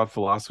Jewish thought,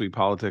 philosophy,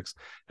 politics,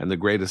 and the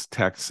greatest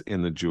texts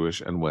in the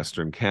Jewish and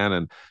Western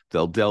canon.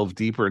 They'll delve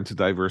deeper into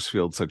diverse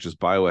fields such as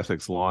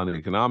bioethics, law, and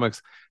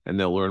economics, and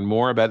they'll learn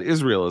more about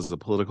Israel as a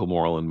political,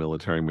 moral, and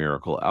military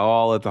miracle,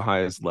 all at the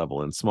highest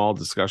level in small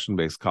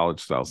discussion-based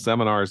college-style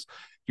seminars.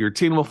 Your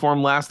teen will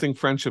form lasting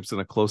friendships in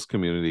a close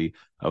community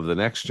of the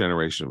next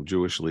generation of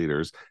Jewish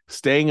leaders,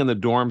 staying in the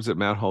dorms at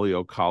Mount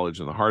Holyoke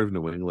College in the heart of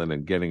New England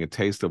and getting a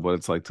taste of what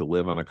it's like to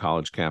live on a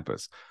college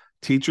campus.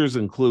 Teachers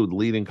include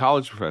leading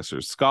college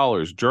professors,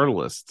 scholars,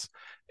 journalists,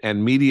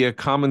 and media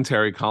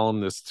commentary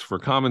columnists for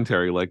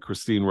commentary like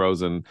Christine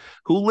Rosen,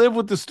 who live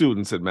with the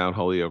students at Mount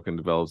Holyoke and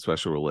develop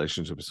special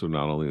relationships with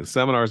not only the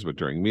seminars, but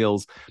during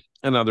meals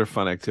and other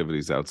fun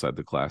activities outside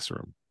the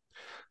classroom.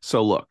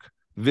 So look,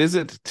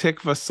 visit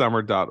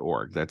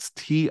tikvasummer.org. That's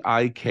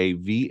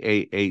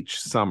TIKVAH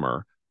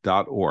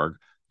summer.org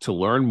to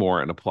learn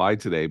more and apply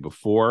today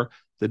before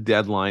the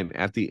deadline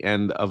at the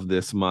end of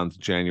this month,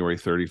 January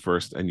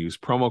 31st, and use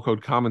promo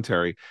code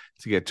commentary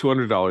to get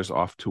 $200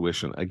 off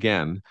tuition.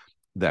 Again,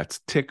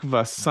 that's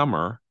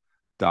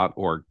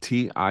tikvasummer.org,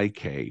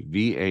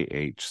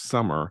 TIKVAH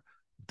summer.org.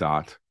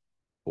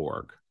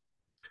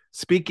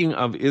 Speaking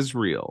of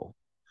Israel,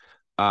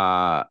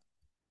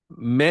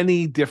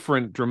 many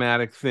different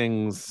dramatic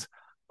things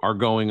are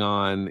going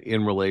on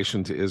in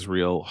relation to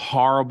Israel.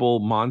 Horrible,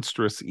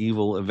 monstrous,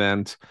 evil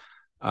event.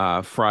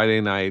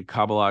 Friday night,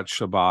 Kabbalat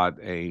Shabbat,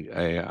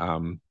 a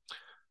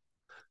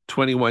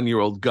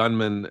 21-year-old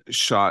gunman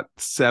shot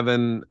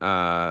 7,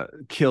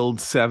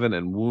 killed 7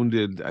 and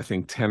wounded, I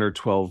think, 10 or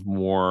 12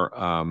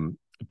 more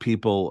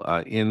people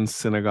in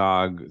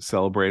synagogue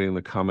celebrating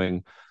the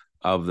coming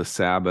of the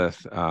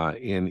Sabbath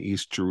in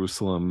East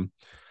Jerusalem.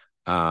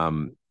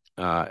 An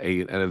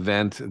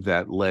event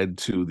that led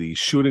to the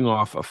shooting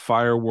off of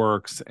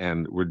fireworks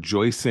and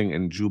rejoicing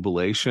and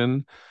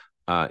jubilation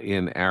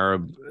in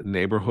Arab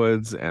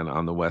neighborhoods and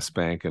on the West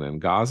Bank and in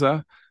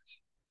Gaza.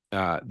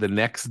 The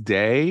next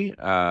day,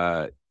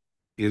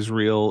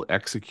 Israel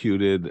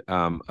executed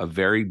a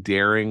very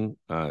daring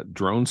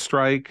drone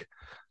strike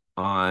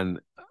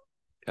on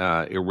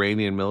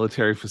Iranian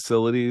military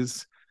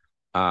facilities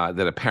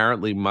that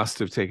apparently must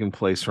have taken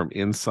place from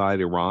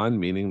inside Iran,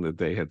 meaning that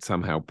they had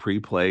somehow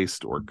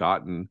pre-placed or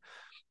gotten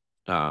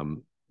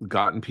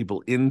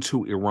people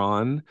into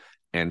Iran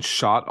and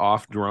shot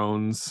off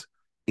drones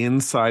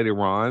inside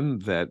Iran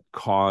that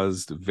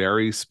caused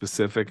very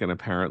specific and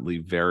apparently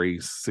very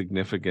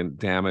significant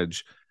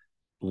damage,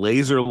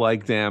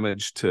 laser-like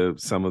damage to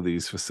some of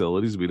these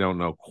facilities. We don't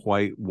know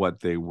quite what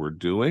they were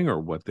doing or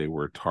what they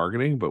were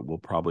targeting, but we'll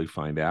probably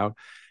find out.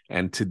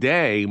 And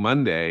today,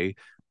 Monday,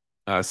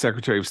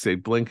 Secretary of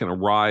State Blinken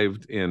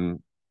arrived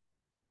in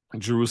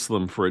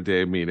Jerusalem for a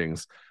day of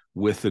meetings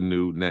with the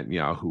new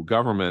Netanyahu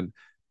government.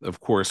 Of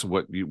course,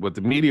 what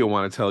the media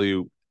want to tell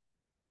you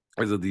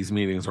is that these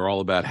meetings are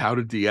all about how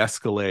to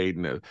de-escalate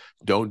and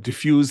don't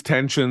diffuse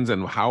tensions,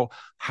 and how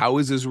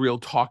is Israel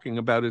talking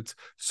about its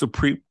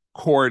Supreme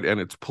Court and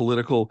its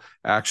political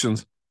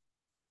actions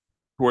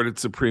toward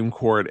its Supreme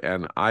Court.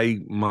 And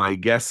my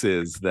guess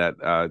is that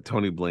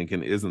Tony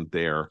Blinken isn't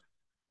there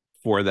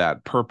for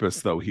that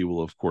purpose, though he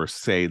will, of course,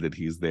 say that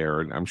he's there.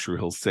 And I'm sure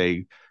he'll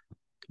say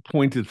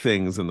pointed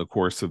things in the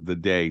course of the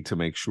day to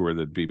make sure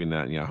that Bibi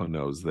Netanyahu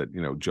knows that,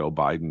 Joe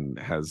Biden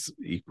has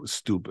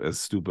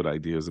as stupid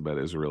ideas about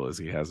Israel as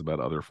he has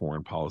about other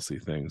foreign policy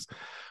things.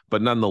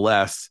 But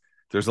nonetheless,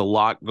 there's a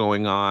lot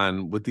going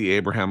on with the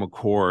Abraham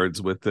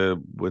Accords, with this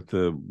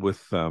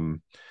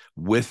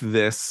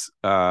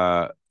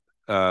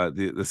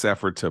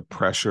effort to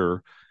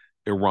pressure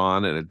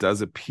Iran, and it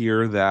does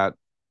appear that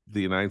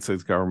the United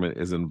States government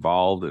is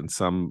involved in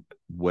some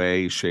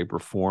way, shape, or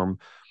form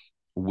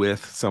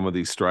with some of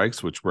these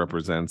strikes, which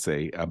represents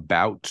a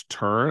about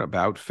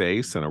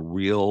face, and a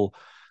real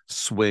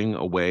swing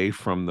away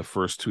from the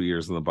first 2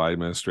 years of the Biden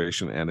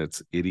administration and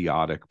its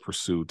idiotic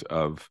pursuit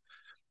of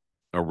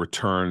a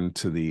return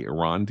to the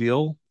Iran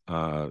deal,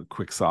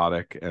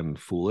 quixotic and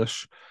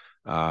foolish,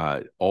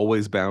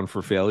 always bound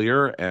for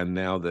failure. And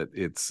now that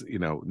it's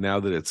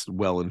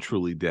well and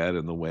truly dead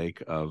in the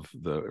wake of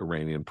the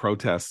Iranian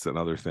protests and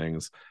other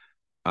things,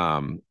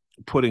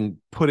 putting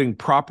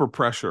proper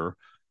pressure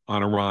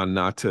on Iran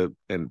not to,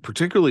 and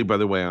particularly, by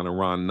the way, on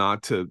Iran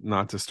not to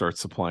start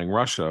supplying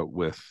Russia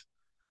with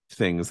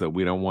things that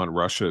we don't want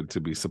Russia to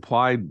be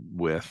supplied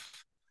with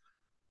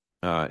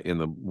in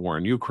the war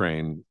in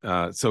Ukraine.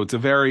 So it's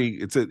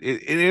an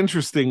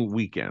interesting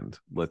weekend,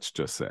 let's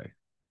just say.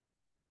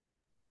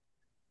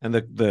 And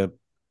the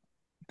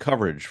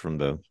coverage from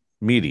the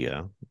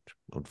media, which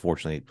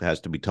unfortunately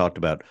has to be talked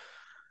about,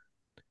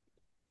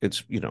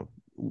 it's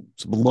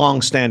it's a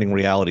long-standing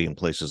reality in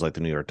places like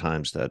the New York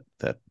Times that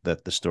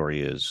the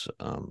story is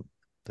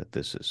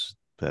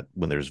that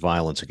when there's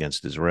violence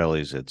against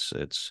Israelis,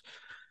 it's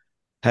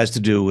has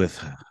to do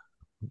with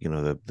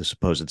the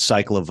supposed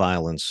cycle of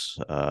violence,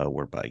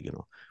 whereby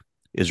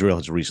Israel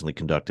has recently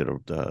conducted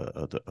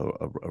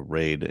a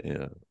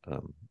raid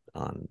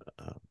on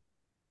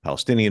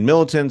Palestinian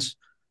militants,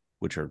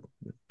 which are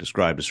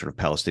described as sort of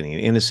Palestinian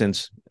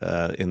innocents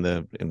in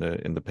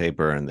the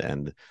paper,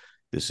 and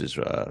this is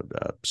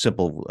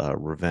simple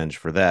revenge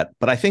for that.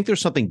 But I think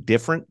there's something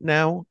different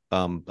now.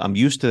 I'm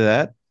used to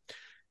that.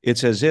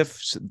 It's as if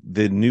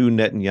the new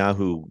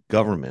Netanyahu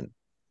government,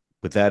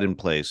 with that in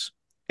place,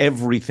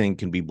 everything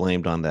can be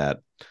blamed on that,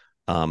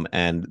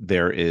 and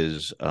there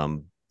is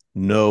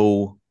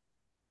no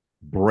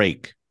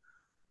break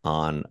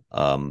on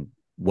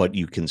what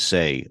you can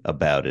say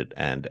about it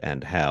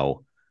and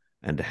how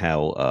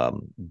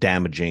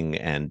damaging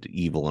and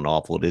evil and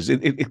awful it is.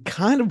 It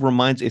kind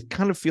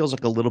of feels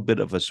like a little bit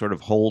of a sort of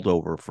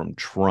holdover from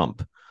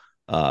Trump,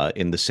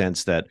 in the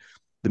sense that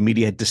the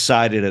media had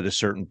decided at a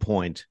certain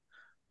point,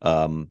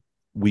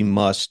 we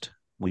must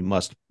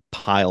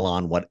pile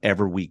on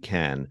whatever we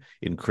can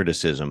in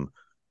criticism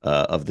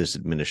of this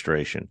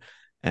administration.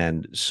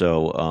 And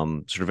so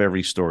sort of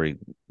every story,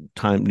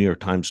 New York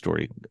Times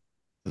story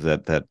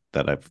that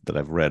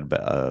I've read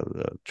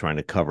trying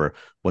to cover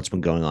what's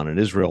been going on in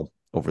Israel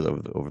over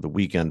the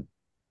weekend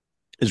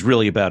is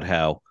really about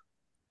how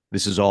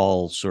this is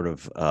all sort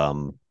of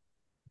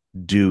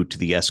due to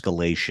the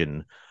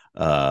escalation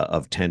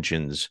of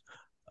tensions,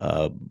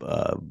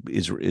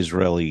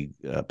 Israeli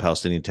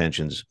Palestinian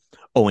tensions,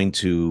 owing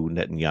to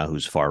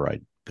Netanyahu's far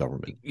right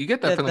government. You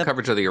get that from the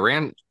coverage of the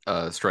Iran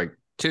strike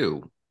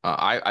too.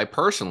 I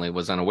personally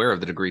was unaware of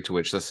the degree to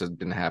which this had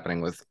been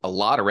happening with a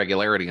lot of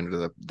regularity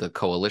under the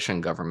coalition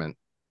government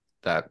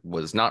that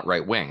was not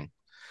right wing.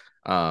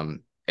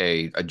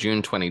 A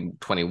June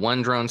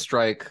 2021 drone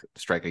strike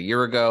a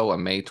year ago, a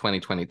May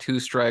 2022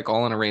 strike,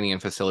 all in Iranian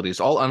facilities,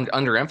 all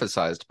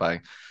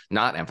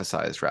not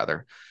emphasized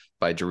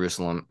by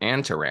Jerusalem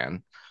and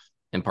Tehran,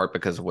 in part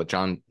because of what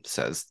John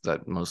says,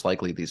 that most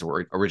likely these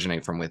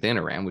originate from within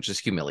Iran, which is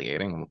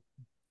humiliating.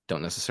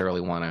 Don't necessarily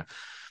want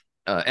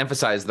to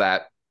emphasize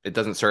that. It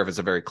doesn't serve as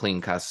a very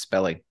clean casus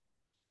belli.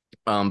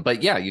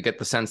 But yeah, you get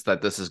the sense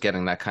that this is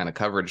getting that kind of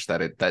coverage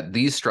that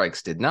these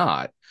strikes did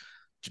not,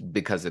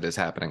 because it is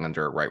happening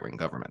under a right-wing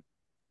government.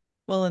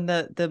 Well, and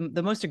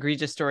the most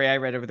egregious story I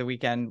read over the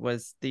weekend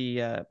was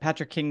the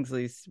Patrick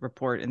Kingsley's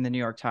report in the New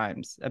York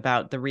Times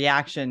about the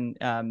reaction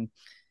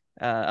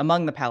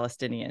among the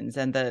Palestinians.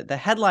 And the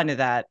headline of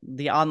that,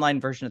 the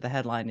online version of the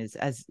headline is,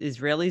 "As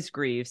Israelis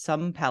grieve,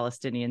 some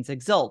Palestinians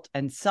exult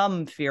and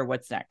some fear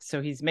what's next."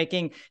 So he's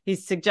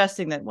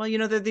suggesting that, well,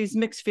 there are these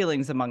mixed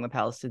feelings among the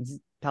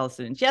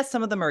Palestinians. Yes,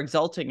 some of them are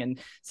exulting and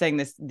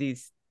saying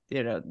these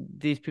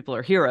people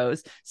are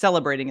heroes,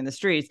 celebrating in the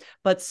streets,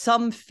 but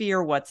some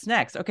fear what's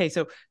next. Okay,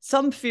 so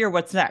some fear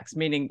what's next,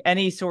 meaning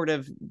any sort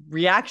of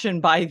reaction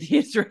by the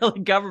Israeli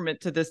government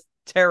to this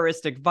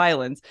terroristic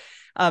violence.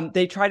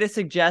 They try to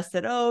suggest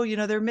that,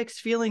 there are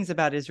mixed feelings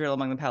about Israel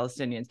among the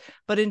Palestinians.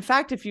 But in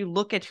fact, if you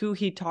look at who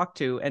he talked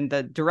to and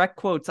the direct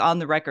quotes on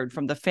the record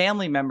from the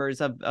family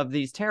members of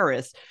these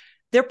terrorists,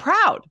 they're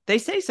proud. They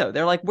say so.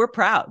 They're like, we're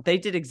proud. They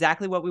did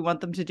exactly what we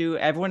want them to do.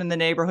 Everyone in the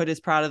neighborhood is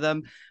proud of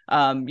them.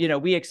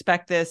 We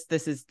expect this.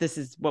 This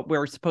is what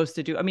we're supposed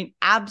to do. I mean,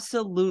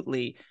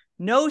 absolutely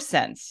no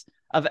sense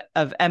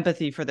of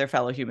empathy for their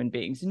fellow human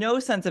beings. No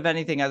sense of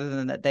anything other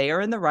than that they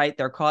are in the right,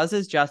 their cause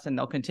is just, and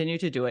they'll continue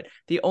to do it.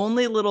 The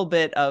only little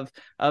bit of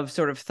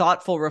sort of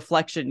thoughtful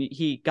reflection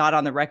he got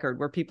on the record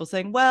were people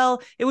saying,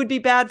 well, it would be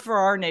bad for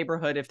our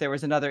neighborhood if there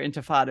was another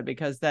intifada,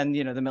 because then,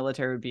 the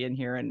military would be in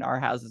here and our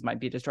houses might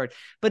be destroyed.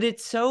 But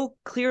it's so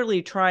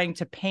clearly trying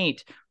to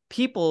paint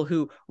people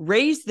who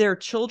raise their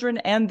children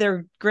and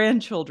their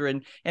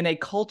grandchildren in a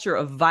culture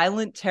of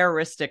violent,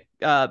 terroristic,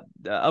 a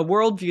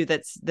worldview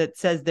that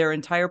says their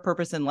entire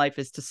purpose in life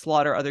is to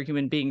slaughter other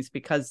human beings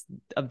because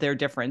of their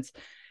difference.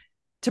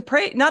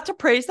 Not to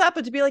praise that,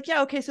 but to be like,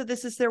 yeah, okay, so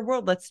this is their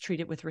world. Let's treat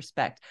it with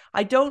respect.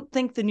 I don't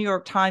think the New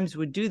York Times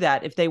would do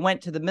that if they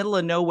went to the middle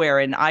of nowhere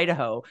in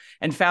Idaho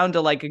and found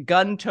a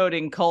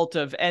gun-toting cult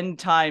of end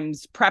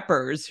times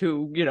preppers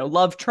who,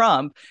 love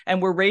Trump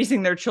and were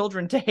raising their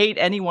children to hate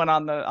anyone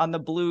in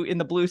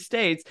the blue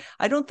states.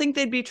 I don't think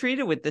they'd be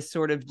treated with this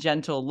sort of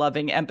gentle,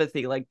 loving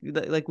empathy like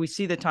we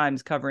see the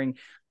Times covering.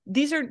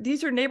 These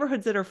are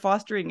neighborhoods that are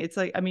fostering. It's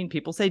like,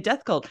 people say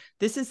death cult.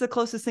 This is the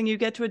closest thing you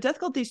get to a death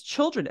cult. These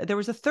children, there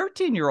was a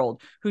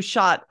 13-year-old who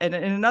shot in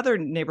another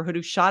neighborhood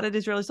who shot at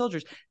Israeli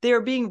soldiers. They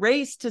are being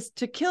raised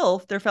to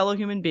kill their fellow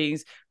human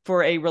beings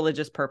for a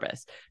religious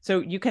purpose. So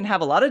you can have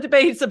a lot of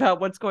debates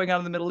about what's going on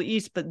in the Middle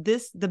East, but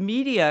the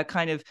media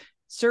kind of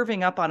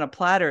serving up on a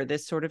platter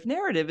this sort of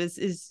narrative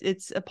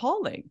it's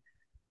appalling.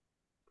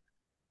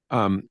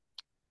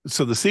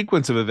 So the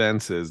sequence of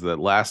events is that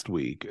last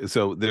week,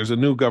 so there's a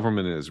new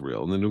government in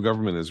Israel, and the new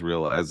government in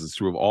Israel, as is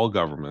true of all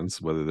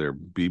governments, whether they're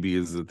Bibi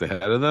is at the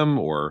head of them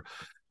or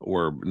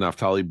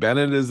Naftali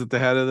Bennett is at the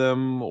head of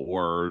them,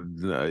 or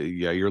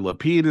Yair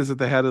Lapid is at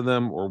the head of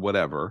them, or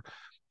whatever.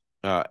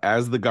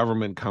 As the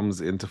government comes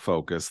into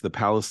focus, the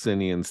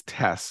Palestinians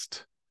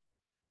test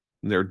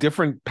There are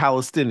different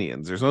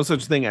Palestinians. There's no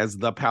such thing as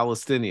the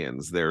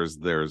Palestinians. There's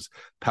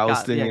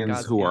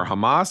Palestinians who are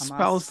Hamas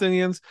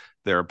Palestinians.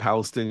 There are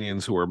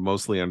Palestinians who are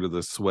mostly under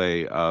the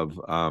sway of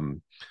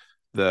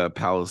the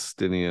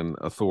Palestinian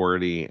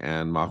Authority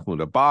and Mahmoud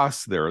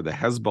Abbas. There are the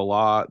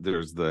Hezbollah.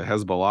 There's the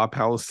Hezbollah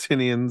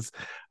Palestinians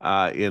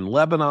in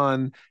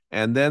Lebanon.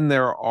 And then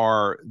there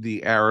are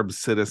the Arab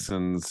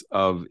citizens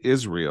of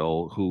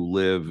Israel who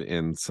live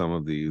in some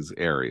of these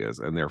areas.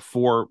 And there are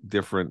four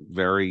different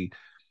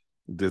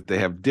they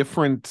have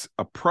different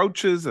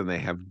approaches and they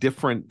have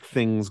different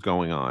things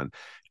going on.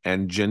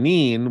 And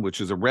Jenin,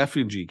 which is a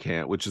refugee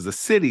camp, which is a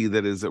city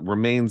that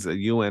remains a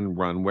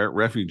UN-run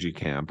refugee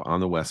camp on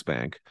the West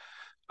Bank.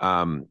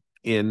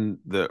 In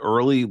the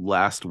early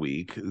last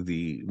week,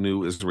 the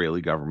new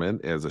Israeli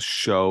government, as a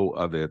show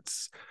of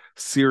its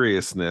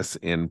seriousness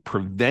in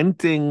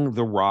preventing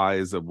the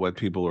rise of what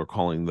people are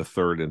calling the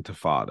Third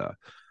Intifada,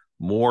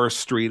 more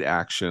street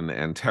action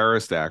and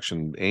terrorist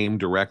action aimed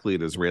directly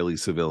at Israeli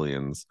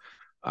civilians,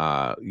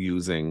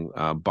 using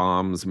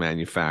bombs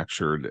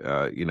manufactured,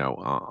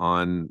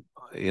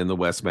 in the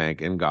West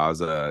Bank, in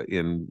Gaza,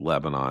 in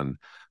Lebanon.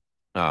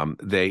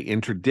 They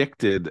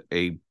interdicted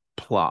a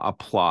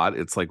plot.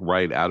 It's like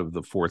right out of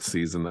the fourth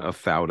season of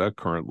Fauda,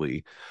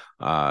 currently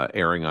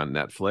airing on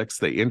Netflix.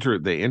 They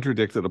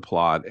interdicted a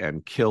plot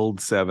and killed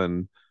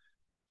 7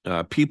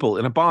 people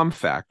in a bomb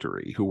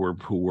factory who were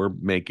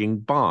making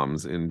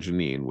bombs in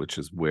Jenin,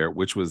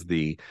 which was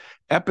the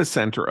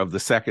epicenter of the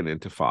Second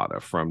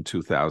Intifada from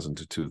 2000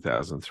 to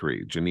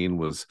 2003. Jenin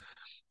was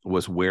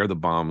where the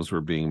bombs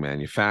were being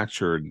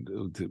manufactured,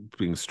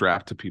 being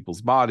strapped to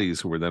people's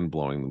bodies who were then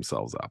blowing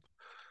themselves up.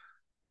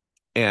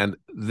 And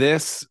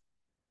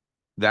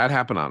that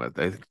happened on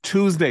it.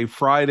 Tuesday,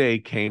 Friday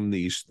came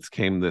this,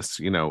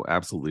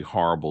 absolutely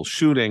horrible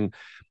shooting.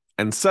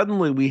 And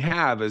suddenly we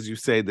have, as you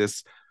say,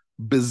 this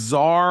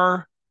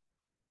bizarre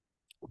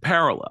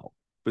parallel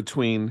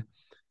between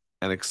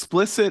an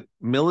explicit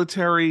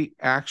military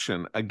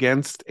action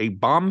against a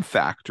bomb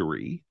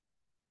factory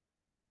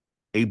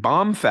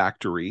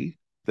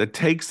that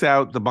takes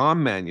out the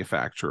bomb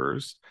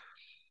manufacturers,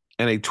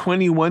 and a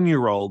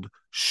 21-year-old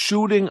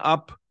shooting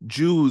up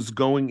Jews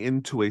going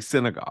into a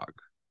synagogue.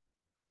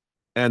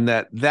 And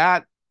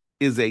that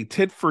is a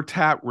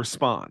tit-for-tat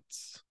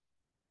response.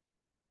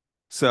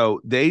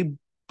 So they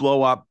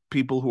blow up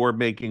people who are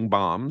making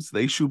bombs.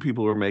 They shoot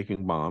people who are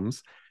making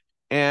bombs.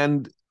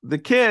 And the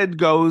kid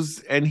goes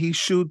and he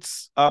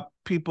shoots up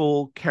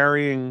people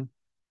carrying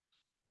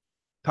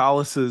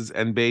taluses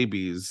and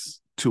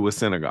babies to a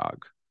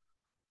synagogue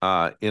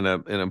in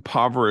an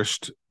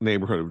impoverished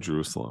neighborhood of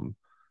Jerusalem.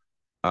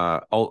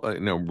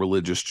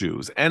 Religious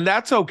Jews. And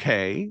that's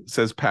okay,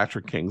 says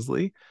Patrick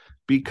Kingsley,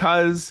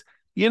 because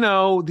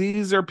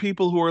these are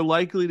people who are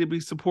likely to be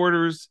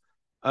supporters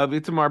of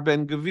Itamar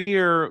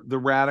Ben-Gvir, the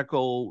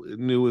radical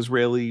new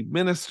Israeli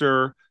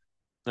minister,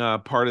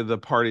 part of the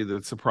party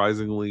that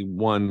surprisingly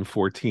won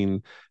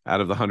 14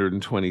 out of the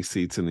 120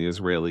 seats in the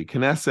Israeli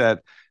Knesset.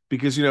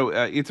 Because,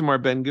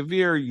 Itamar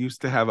Ben-Gvir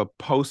used to have a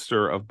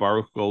poster of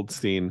Baruch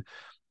Goldstein,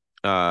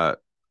 the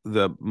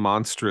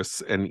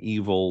monstrous and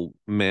evil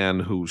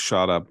man who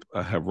shot up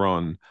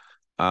Hebron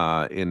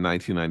in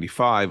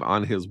 1995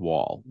 on his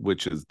wall,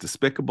 which is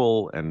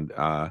despicable,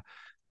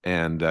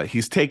 and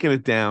he's taken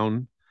it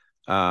down.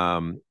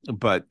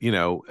 But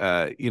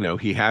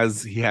he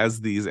has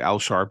these Al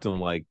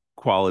Sharpton-like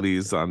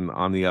qualities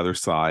on the other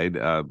side.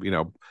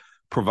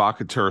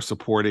 Provocateur,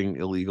 supporting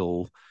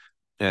illegal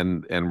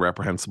and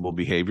reprehensible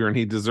behavior, and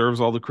he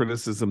deserves all the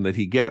criticism that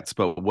he gets.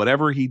 But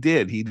whatever he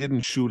did, he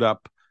didn't shoot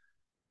up.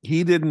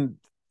 He didn't.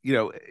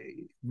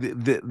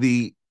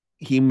 He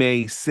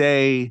may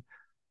say,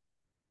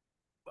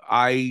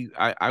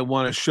 I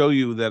want to show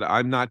you that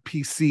I'm not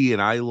PC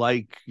and I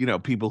like,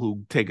 people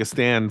who take a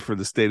stand for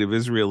the state of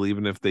Israel,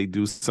 even if they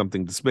do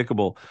something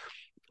despicable,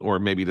 or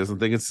maybe doesn't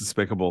think it's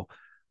despicable.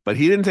 But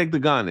he didn't take the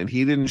gun and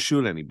he didn't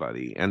shoot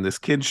anybody. And this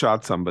kid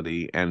shot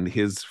somebody, and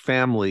his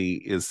family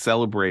is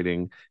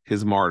celebrating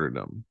his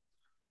martyrdom.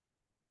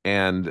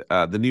 And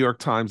the New York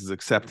Times is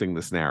accepting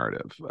this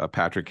narrative.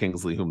 Patrick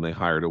Kingsley, whom they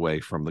hired away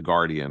from The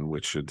Guardian,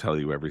 which should tell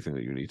you everything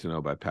that you need to know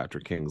about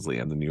Patrick Kingsley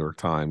and the New York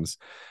Times,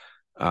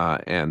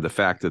 and the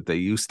fact that they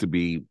used to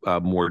be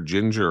more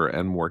ginger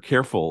and more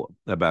careful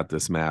about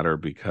this matter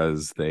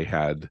because they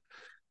had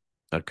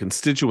a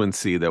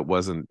constituency that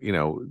wasn't,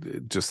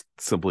 just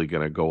simply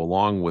going to go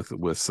along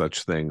with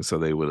such things. So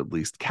they would at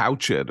least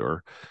couch it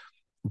or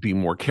be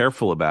more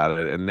careful about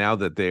it. And now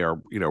that they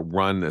are,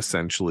 run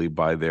essentially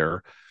by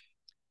their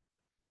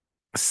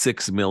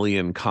 6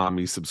 million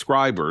commie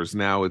subscribers,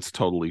 now it's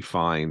totally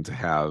fine to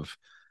have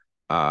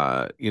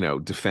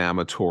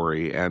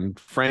defamatory and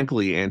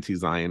frankly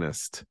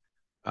anti-Zionist,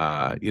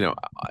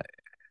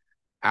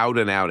 out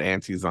and out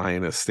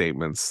anti-Zionist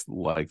statements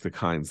like the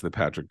kinds that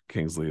Patrick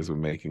Kingsley has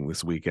been making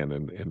this weekend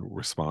in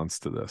response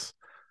to this.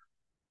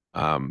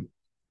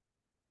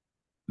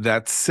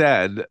 That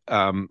said,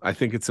 I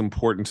think it's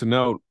important to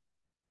note,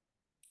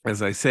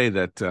 as I say,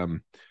 that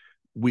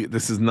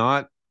this is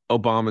not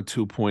Obama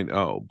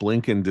 2.0.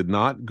 Blinken did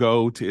not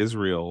go to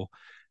Israel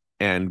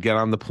and get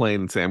on the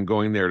plane and say, I'm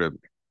going there to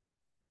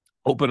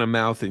open a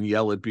mouth and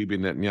yell at Bibi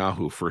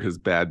Netanyahu for his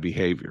bad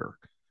behavior.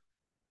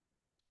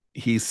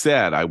 He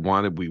said,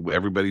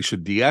 everybody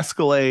should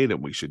de-escalate,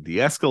 and we should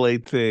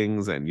de-escalate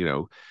things, and,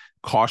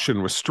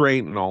 caution,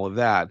 restraint, and all of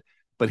that.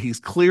 But he's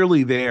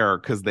clearly there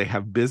because they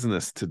have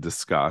business to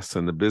discuss,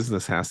 and the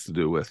business has to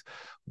do with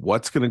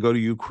what's going to go to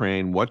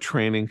Ukraine, what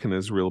training can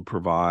Israel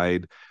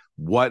provide,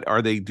 what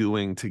are they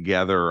doing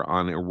together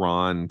on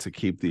Iran to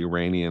keep the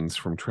Iranians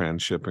from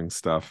transshipping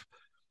stuff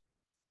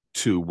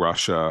to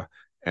Russia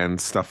and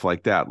stuff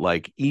like that.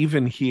 Like,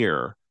 even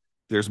here,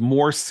 there's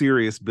more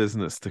serious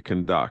business to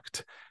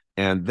conduct.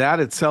 And that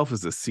itself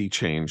is a sea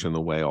change in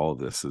the way all of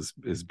this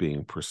is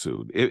being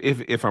pursued.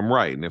 If I'm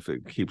right, and if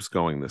it keeps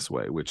going this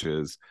way, which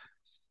is,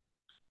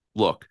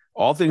 look,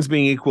 all things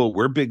being equal,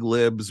 we're big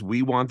libs.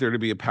 We want there to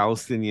be a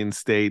Palestinian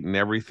state, and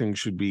everything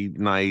should be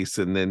nice,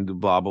 and then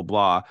blah blah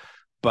blah.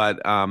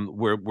 But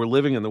we're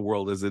living in the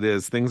world as it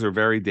is. Things are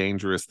very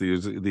dangerous.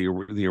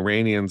 The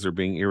Iranians are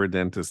being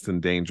irredentist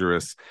and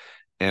dangerous.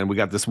 And we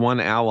got this one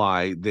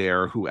ally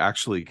there who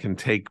actually can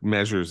take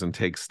measures and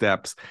take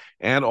steps,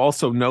 and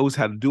also knows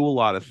how to do a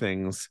lot of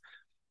things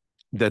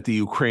that the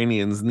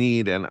Ukrainians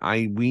need. And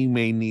we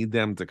may need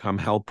them to come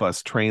help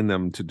us train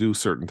them to do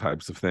certain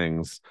types of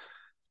things.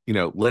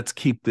 Let's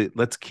keep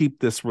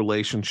this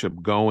relationship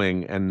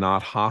going and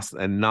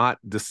not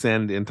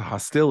descend into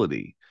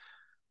hostility.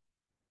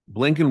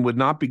 Blinken would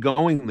not be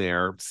going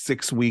there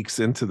 6 weeks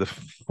into the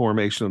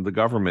formation of the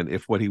government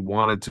if what he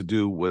wanted to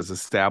do was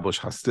establish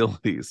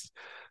hostilities.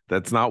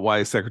 That's not why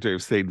a Secretary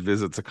of State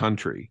visits a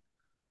country.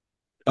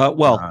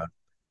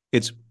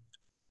 It's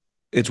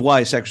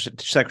why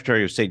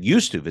Secretary of State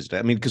used to visit.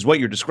 I mean, because what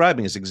you're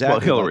describing is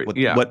exactly Hillary,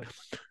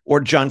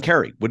 or John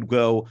Kerry would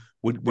go.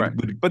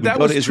 But that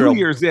was 2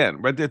 years in,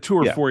 right? They're 2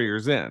 or 4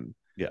 years in.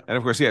 Yeah. And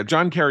of course,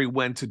 John Kerry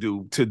went to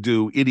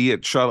do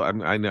idiot shuttle.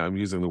 I know I'm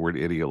using the word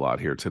idiot a lot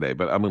here today,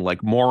 but I mean,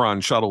 like,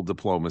 moron shuttle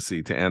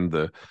diplomacy to end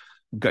had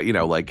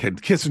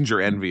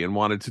Kissinger envy and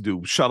wanted to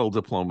do shuttle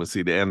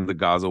diplomacy to end the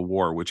Gaza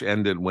war, which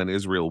ended when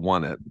Israel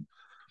won it.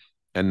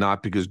 And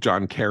not because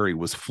John Kerry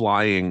was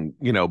flying,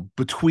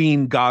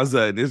 between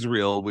Gaza and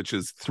Israel, which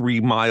is 3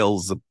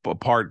 miles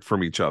apart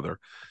from each other.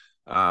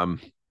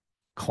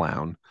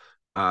 Clown.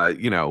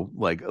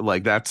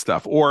 Like that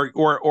stuff, or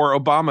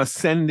Obama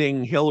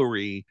sending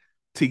Hillary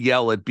to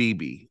yell at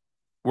Bibi,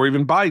 or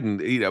even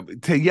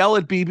Biden, to yell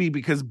at Bibi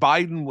because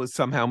Biden was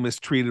somehow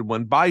mistreated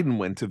when Biden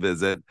went to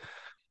visit.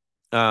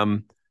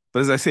 But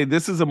as I say,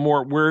 this is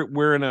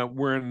we're in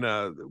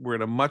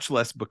a much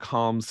less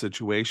becalmed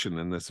situation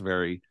in this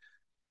very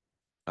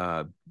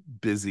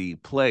busy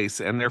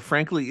place, and there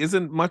frankly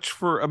isn't much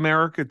for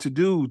America to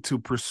do to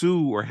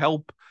pursue or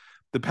help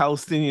the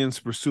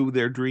Palestinians pursue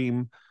their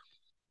dream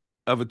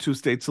of a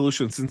two-state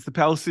solution, since the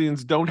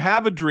Palestinians don't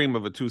have a dream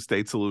of a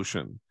two-state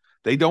solution.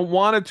 They don't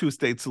want a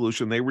two-state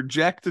solution. They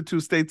reject a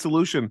two-state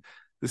solution.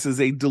 This is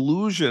a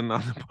delusion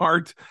on the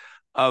part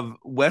of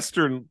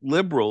Western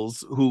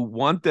liberals who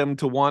want them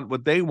to want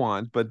what they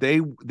want, but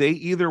they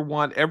either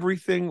want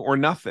everything or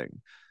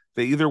nothing.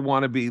 They either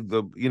want to be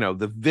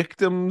the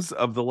victims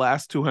of the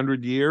last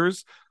 200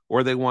 years,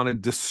 or they want to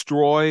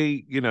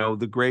destroy,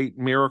 the great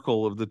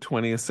miracle of the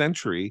 20th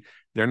century.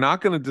 They're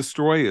not going to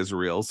destroy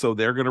Israel, so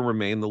they're going to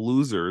remain the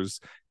losers.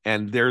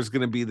 And there's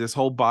going to be this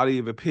whole body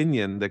of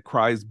opinion that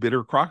cries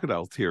bitter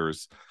crocodile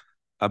tears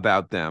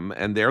about them.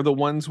 And they're the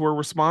ones who are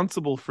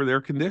responsible for their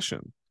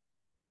condition.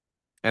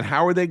 And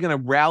how are they going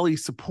to rally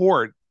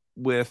support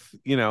with,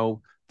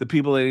 the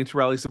people they need to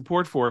rally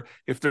support for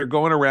if they're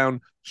going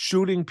around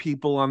shooting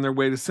people on their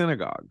way to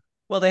synagogue?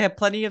 Well, they have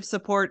plenty of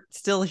support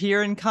still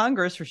here in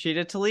Congress.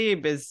 Rashida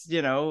Tlaib is,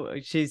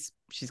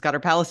 she's got her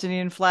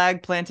Palestinian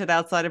flag planted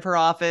outside of her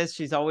office.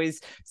 She's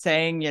always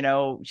saying,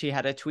 she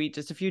had a tweet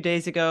just a few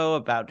days ago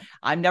about,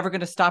 I'm never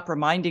going to stop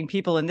reminding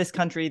people in this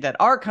country that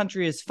our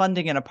country is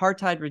funding an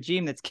apartheid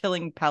regime that's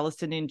killing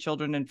Palestinian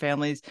children and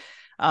families.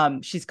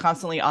 She's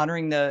constantly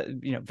honoring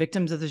the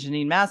victims of the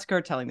Jenin massacre,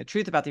 telling the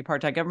truth about the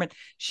apartheid government.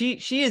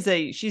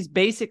 She's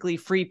basically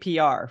free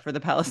PR for the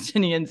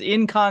Palestinians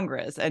in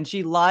Congress, and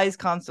she lies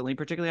constantly,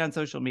 particularly on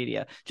social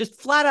media,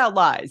 just flat out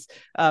lies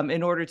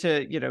in order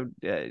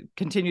to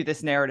continue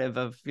this narrative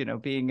of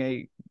being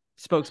a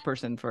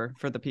spokesperson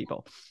for the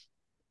people.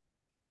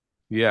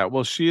 Yeah,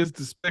 well, she is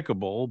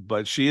despicable,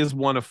 but she is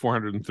one of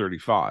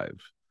 435.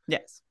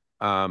 Yes.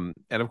 And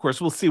of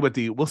course, we'll see what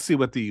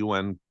the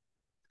UN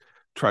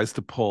tries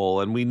to pull,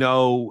 and we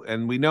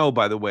know,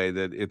 by the way,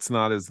 that it's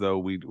not as though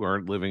we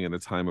aren't living in a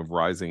time of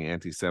rising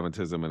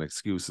anti-Semitism and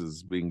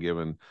excuses being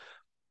given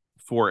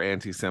for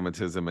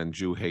anti-Semitism and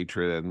Jew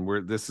hatred.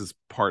 And this is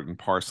part and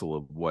parcel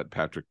of what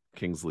Patrick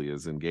Kingsley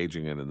is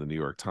engaging in the New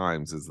York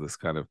Times, is this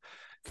kind of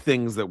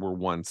things that were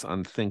once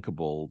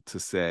unthinkable to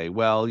say,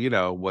 well,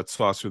 what's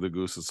sauce for the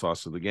goose is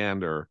sauce for the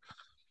gander.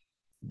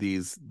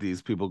 These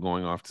people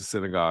going off to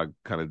synagogue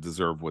kind of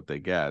deserve what they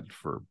get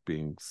for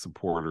being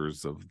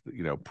supporters of,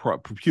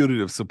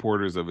 putative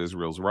supporters of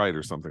Israel's right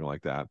or something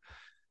like that.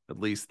 At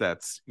least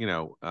that's,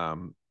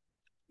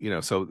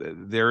 so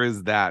there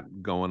is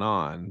that going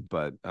on,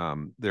 but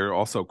there are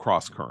also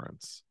cross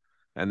currents.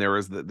 And there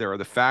are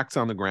the facts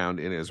on the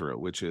ground in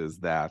Israel, which is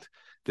that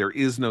there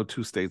is no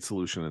two-state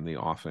solution in the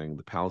offing.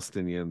 The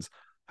Palestinians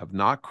have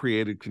not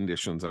created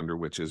conditions under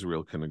which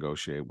Israel can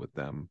negotiate with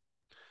them.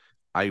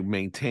 I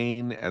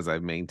maintain, as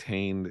I've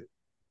maintained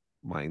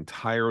my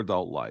entire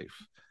adult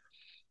life,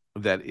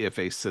 that if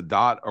a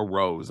Sadat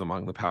arose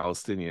among the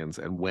Palestinians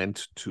and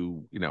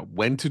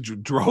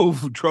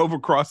drove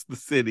across the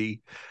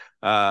city,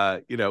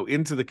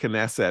 into the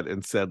Knesset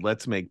and said,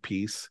 let's make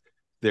peace,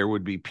 there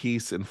would be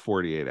peace in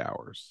 48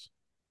 hours.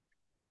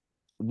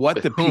 What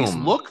with the whom? Peace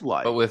looked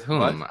like. But with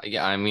whom? What?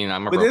 Yeah, I mean,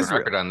 I'm a With broken Israel.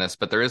 record on this,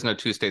 but there is no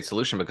two-state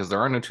solution because there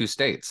are no two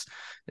states.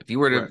 If you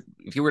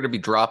were to be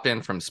dropped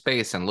in from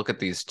space and look at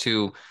these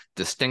two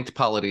distinct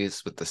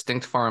polities with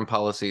distinct foreign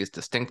policies,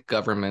 distinct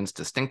governments,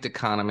 distinct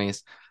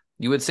economies,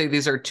 you would say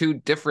these are two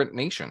different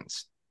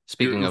nations.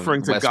 Speaking of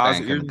West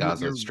Bank and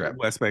Gaza Strip.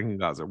 West Bank and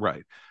Gaza,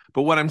 right.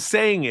 But what I'm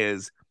saying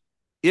is,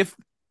 if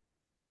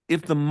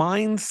the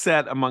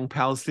mindset among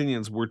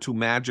Palestinians were to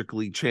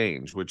magically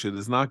change, which it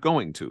is not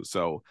going to,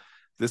 so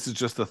this is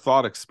just a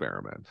thought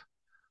experiment,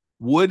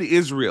 would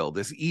Israel,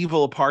 this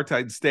evil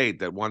apartheid state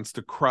that wants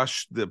to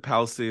crush the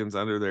Palestinians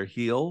under their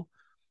heel,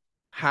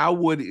 how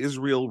would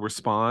Israel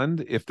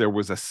respond if there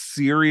was a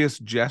serious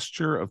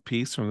gesture of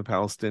peace from the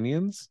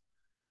Palestinians?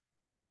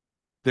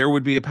 There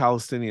would be a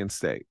Palestinian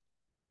state.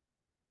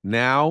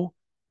 Now,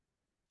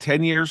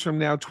 10 years from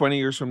now, 20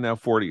 years from now,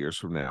 40 years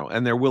from now,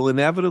 and there will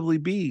inevitably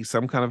be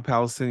some kind of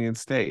Palestinian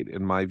state,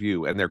 in my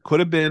view. And there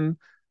could have been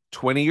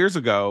 20 years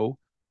ago,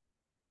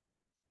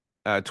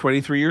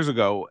 23 years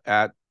ago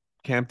at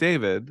Camp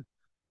David,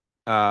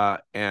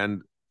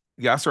 and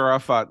Yasser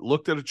Arafat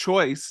looked at a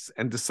choice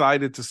and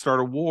decided to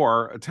start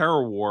a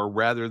terror war,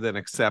 rather than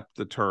accept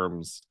the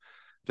terms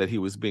that he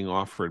was being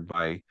offered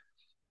by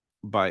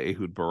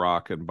Ehud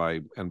Barak and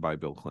by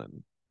Bill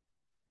Clinton.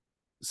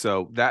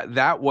 So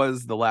that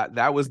was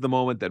the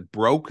moment that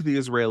broke the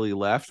Israeli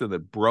left and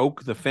that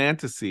broke the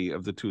fantasy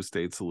of the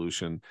two-state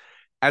solution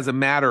as a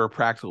matter of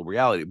practical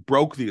reality. It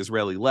broke the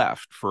Israeli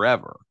left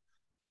forever.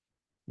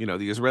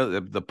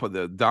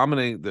 The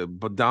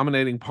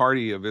dominating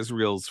party of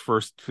Israel's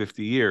first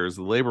 50 years,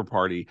 the Labor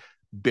Party,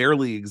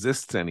 barely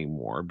exists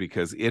anymore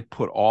because it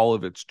put all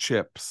of its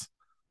chips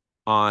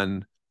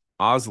on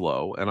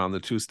Oslo and on the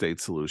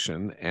two-state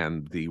solution,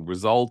 and the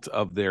result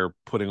of their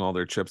putting all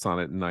their chips on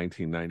it in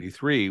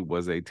 1993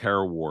 was a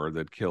terror war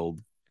that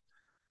killed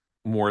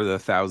more than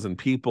 1,000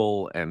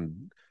 people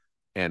and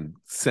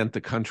sent the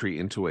country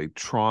into a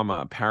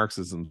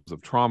paroxysms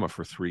of trauma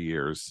for 3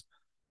 years.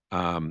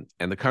 And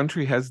the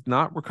country has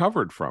not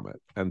recovered from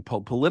it. And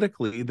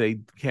politically,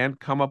 they can't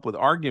come up with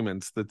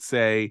arguments that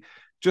say,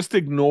 just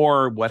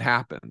ignore what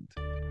happened.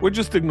 Or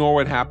just ignore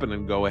what happened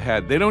and go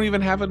ahead. They don't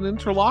even have an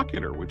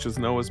interlocutor, which is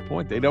Noah's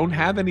point. They don't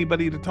have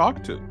anybody to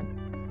talk to.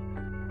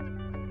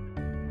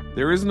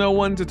 There is no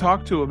one to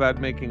talk to about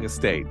making a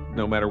state,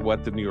 no matter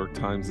what the New York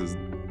Times'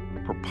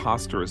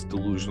 preposterous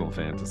delusional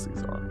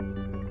fantasies are.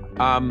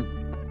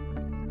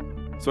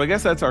 So I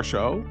guess that's our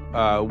show.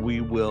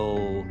 We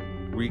will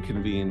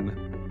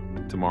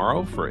reconvene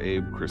tomorrow. For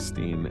Abe,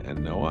 Christine,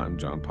 and Noah, I'm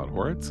John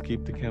Podhoretz.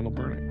 Keep the candle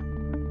burning.